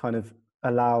kind of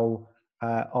allow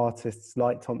artists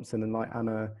like Thompson and like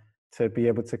Anna to be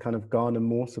able to kind of garner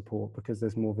more support because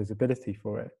there's more visibility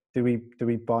for it? Do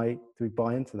we buy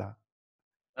into that?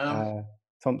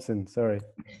 Thompson, sorry.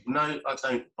 No, I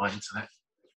don't buy into that.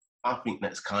 I think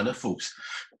that's kind of false.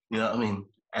 You know what I mean?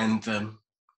 And the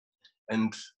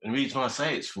reason why I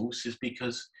say it's false is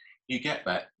because you get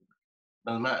that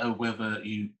no matter whether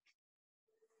you,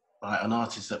 like an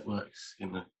artist that works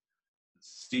in a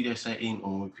studio setting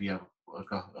or if you have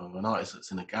an artist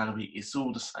that's in a gallery, it's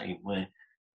all the same, where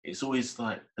it's always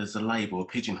like there's a label, a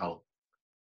pigeonhole.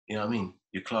 You know what I mean?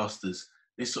 You're classed as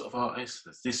this sort of artist,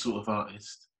 as this sort of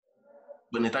artist.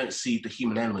 When they don't see the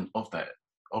human element of that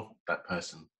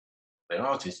person. They're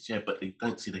artists, yeah, but they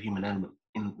don't see the human element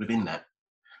within that.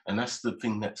 And that's the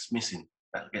thing that's missing,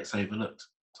 that gets overlooked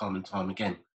time and time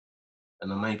again.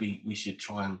 And then maybe we should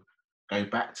try and go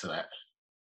back to that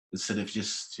instead of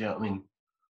just, you know what I mean,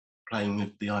 playing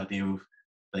with the idea of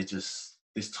this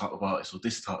type of artist or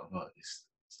this type of artist.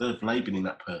 Instead of labelling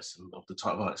that person of the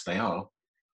type of artist they are,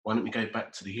 why don't we go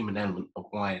back to the human element of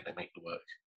why they make the work?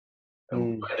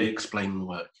 And why they explain the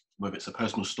work, whether it's a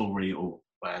personal story or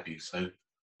what have you. So,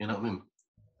 you know what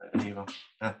I mean?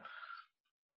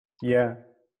 Yeah,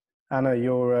 Anna,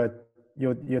 you're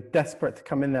desperate to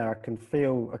come in there. I can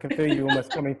feel you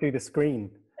almost coming through the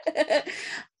screen.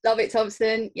 Love it,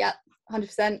 Thompson. Yeah,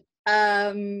 100%.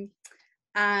 And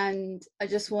I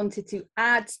just wanted to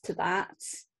add to that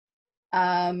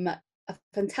a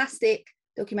fantastic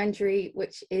documentary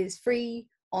which is free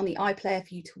on the iPlayer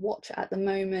for you to watch at the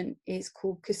moment, is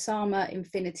called Kusama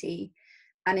Infinity,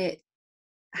 and it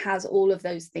has all of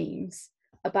those themes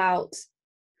about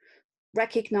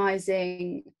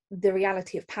recognizing the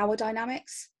reality of power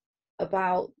dynamics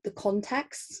about the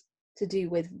context to do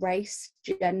with race,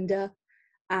 gender,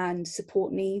 and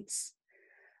support needs,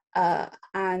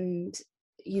 and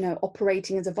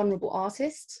operating as a vulnerable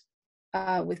artist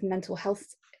with mental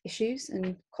health issues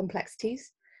and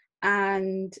complexities.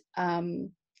 And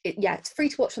it's free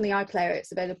to watch on the iPlayer.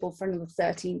 It's available for another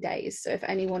 13 days. So if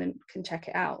anyone can check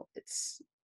it out, it's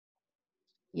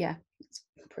a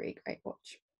pretty great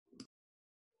watch.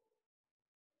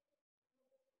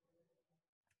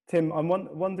 Tim, I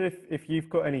wonder if you've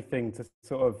got anything to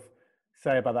sort of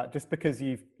say about that, just because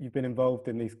you've been involved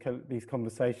in these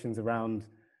conversations around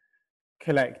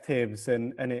collectives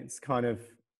and its kind of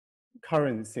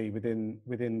currency within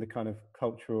the kind of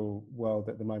cultural world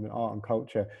at the moment, art and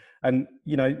culture. And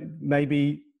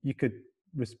maybe you could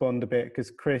respond a bit,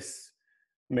 because Chris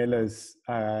Miller's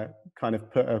kind of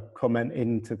put a comment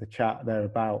into the chat there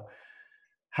about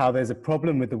how there's a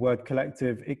problem with the word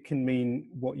collective. It can mean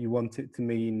what you want it to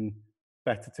mean.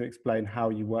 Better to explain how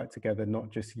you work together,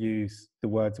 not just use the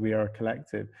words "we are a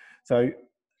collective." So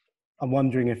I'm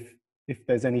wondering if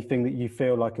there's anything that you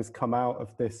feel like has come out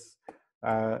of this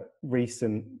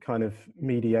recent kind of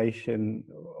mediation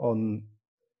on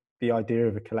the idea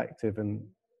of a collective and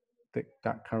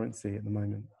that currency at the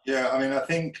moment. Yeah, I mean, I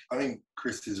think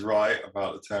Chris is right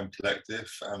about the term collective,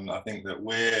 and I think that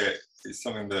it's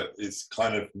something that is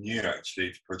kind of new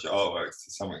actually to Project Artworks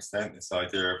to some extent, this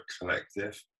idea of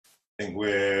collective. I think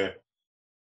we're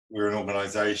an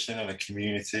organisation and a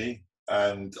community,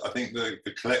 and I think the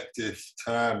collective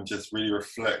term just really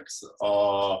reflects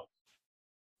our,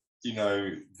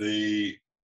 the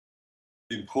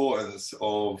importance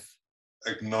of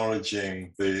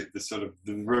acknowledging the sort of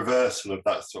the reversal of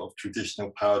that sort of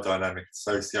traditional power dynamic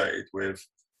associated with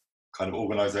kind of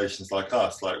organisations like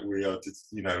us. Like we are,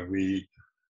 we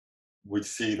would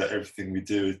see that everything we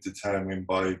do is determined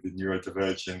by the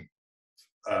neurodivergent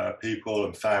people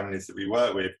and families that we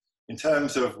work with. In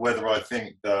terms of whether I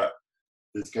think that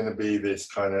there's going to be this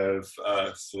kind of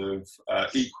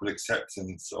equal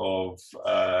acceptance of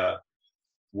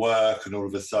work, and all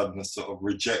of a sudden a sort of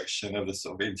rejection of the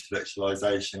sort of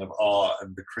intellectualization of art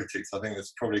and the critics, I think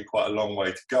there's probably quite a long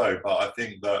way to go. But I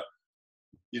think that,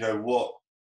 what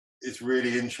is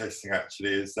really interesting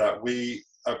actually is that we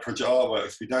at Project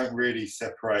Artworks, we don't really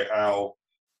separate out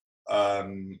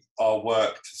our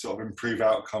work to sort of improve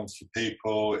outcomes for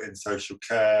people in social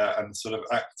care and sort of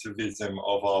activism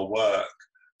of our work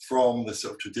from the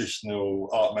sort of traditional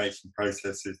art making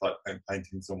processes like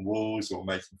paintings on walls or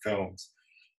making films.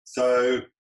 So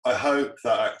I hope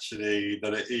that actually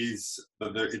that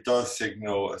it does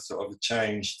signal a sort of a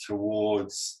change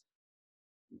towards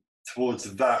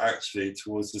that, actually,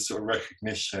 towards the sort of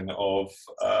recognition of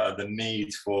the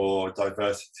need for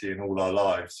diversity in all our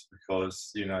lives,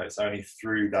 because it's only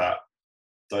through that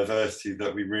diversity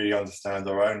that we really understand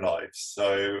our own lives.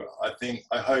 So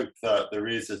I hope that there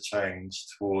is a change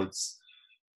towards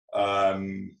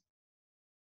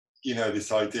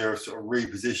this idea of sort of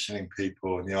repositioning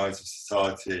people in the eyes of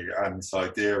society, and this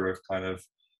idea of kind of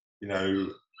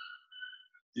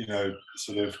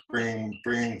sort of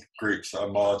bringing groups that are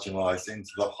marginalised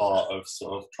into the heart of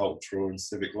sort of cultural and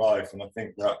civic life. And I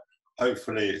think that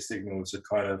hopefully it signals a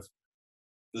kind of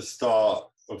the start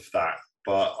of that.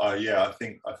 But I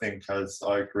think as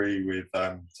I agree with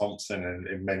Thompson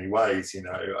in many ways,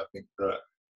 I think that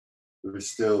there is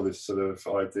still this sort of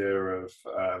idea of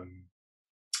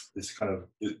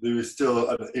there is still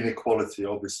an inequality,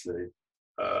 obviously,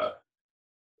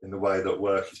 in the way that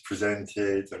work is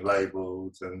presented and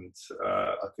labelled, and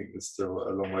I think there's still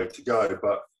a long way to go.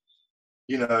 But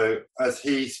as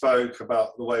he spoke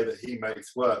about the way that he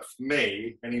makes work, for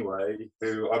me anyway,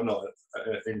 who I'm not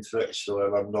an intellectual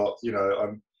and I'm not,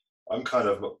 I'm kind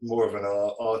of more of an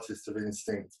artist of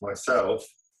instinct myself.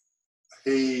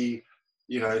 He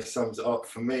sums it up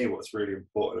for me what's really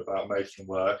important about making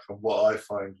work, and what I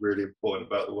find really important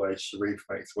about the way Sharif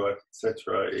makes work,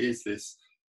 etc. It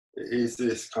is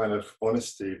this kind of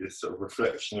honesty, this sort of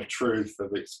reflection of truth,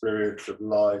 of experience, of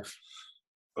life,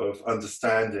 of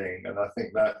understanding. And I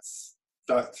think that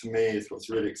to me is what's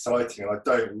really exciting. And I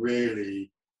don't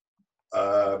really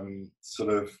I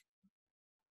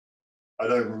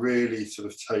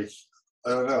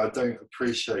don't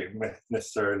appreciate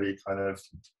necessarily kind of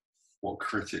what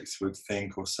critics would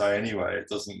think or say anyway. It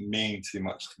doesn't mean too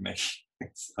much to me.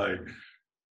 So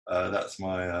that's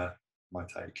my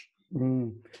take.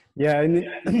 Yeah, and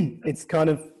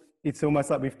it's almost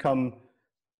like we've come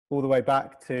all the way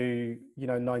back to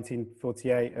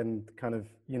 1948 and kind of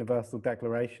Universal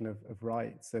Declaration of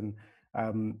Rights, and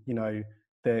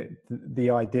the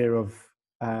idea of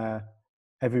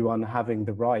everyone having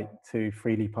the right to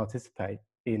freely participate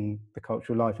in the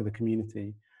cultural life of the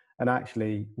community. And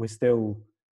actually, we're still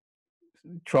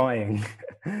trying,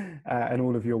 and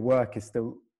all of your work is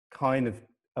still kind of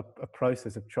a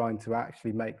process of trying to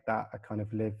actually make that a kind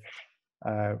of lived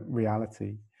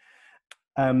reality.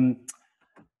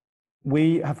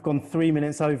 We have gone 3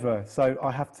 minutes over, so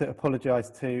I have to apologise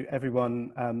to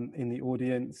everyone in the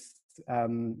audience.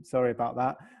 Sorry about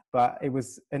that, but it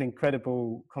was an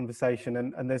incredible conversation,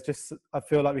 and there's just, I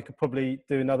feel like we could probably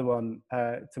do another one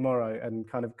tomorrow and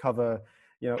kind of cover,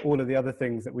 you know, all of the other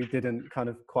things that we didn't kind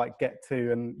of quite get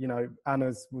to. And, you know,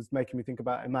 Anna's was making me think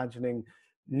about imagining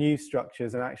new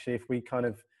structures, and actually if we kind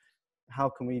of, how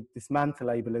can we dismantle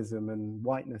ableism and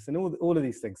whiteness and all of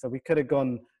these things. So we could have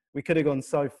gone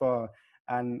so far,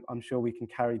 and I'm sure we can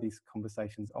carry these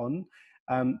conversations on.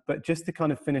 But just to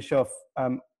kind of finish off,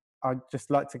 I'd just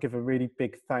like to give a really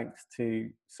big thanks to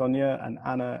Sonia and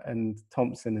Anna and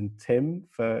Thompson and Tim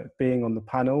for being on the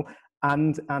panel,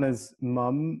 and Anna's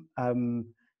mum,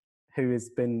 who has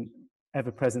been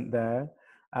ever present there,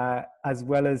 as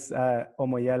well as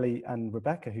Omoyele and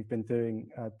Rebecca, who've been doing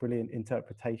brilliant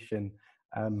interpretation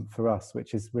for us,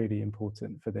 which is really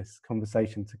important for this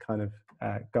conversation to kind of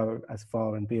go as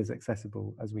far and be as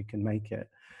accessible as we can make it.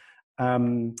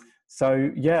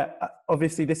 So yeah,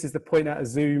 obviously this is the point at a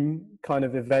Zoom kind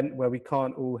of event where we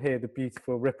can't all hear the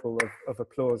beautiful ripple of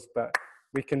applause, but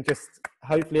we can just,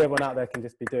 hopefully everyone out there can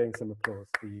just be doing some applause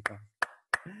for you guys.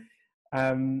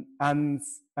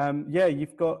 Yeah,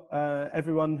 you've got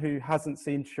everyone who hasn't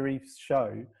seen Sharif's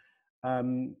show,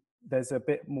 there's a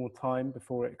bit more time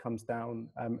before it comes down.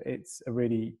 It's a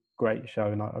really great show,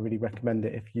 and I really recommend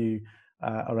it if you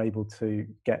are able to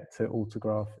get to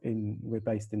Autograph. We're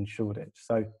based in Shoreditch,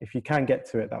 so if you can get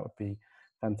to it, that would be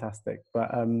fantastic.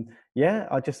 But yeah,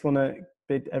 I just want to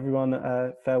bid everyone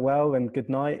farewell and good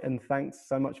night, and thanks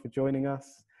so much for joining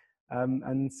us,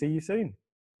 and see you soon.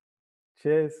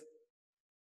 Cheers.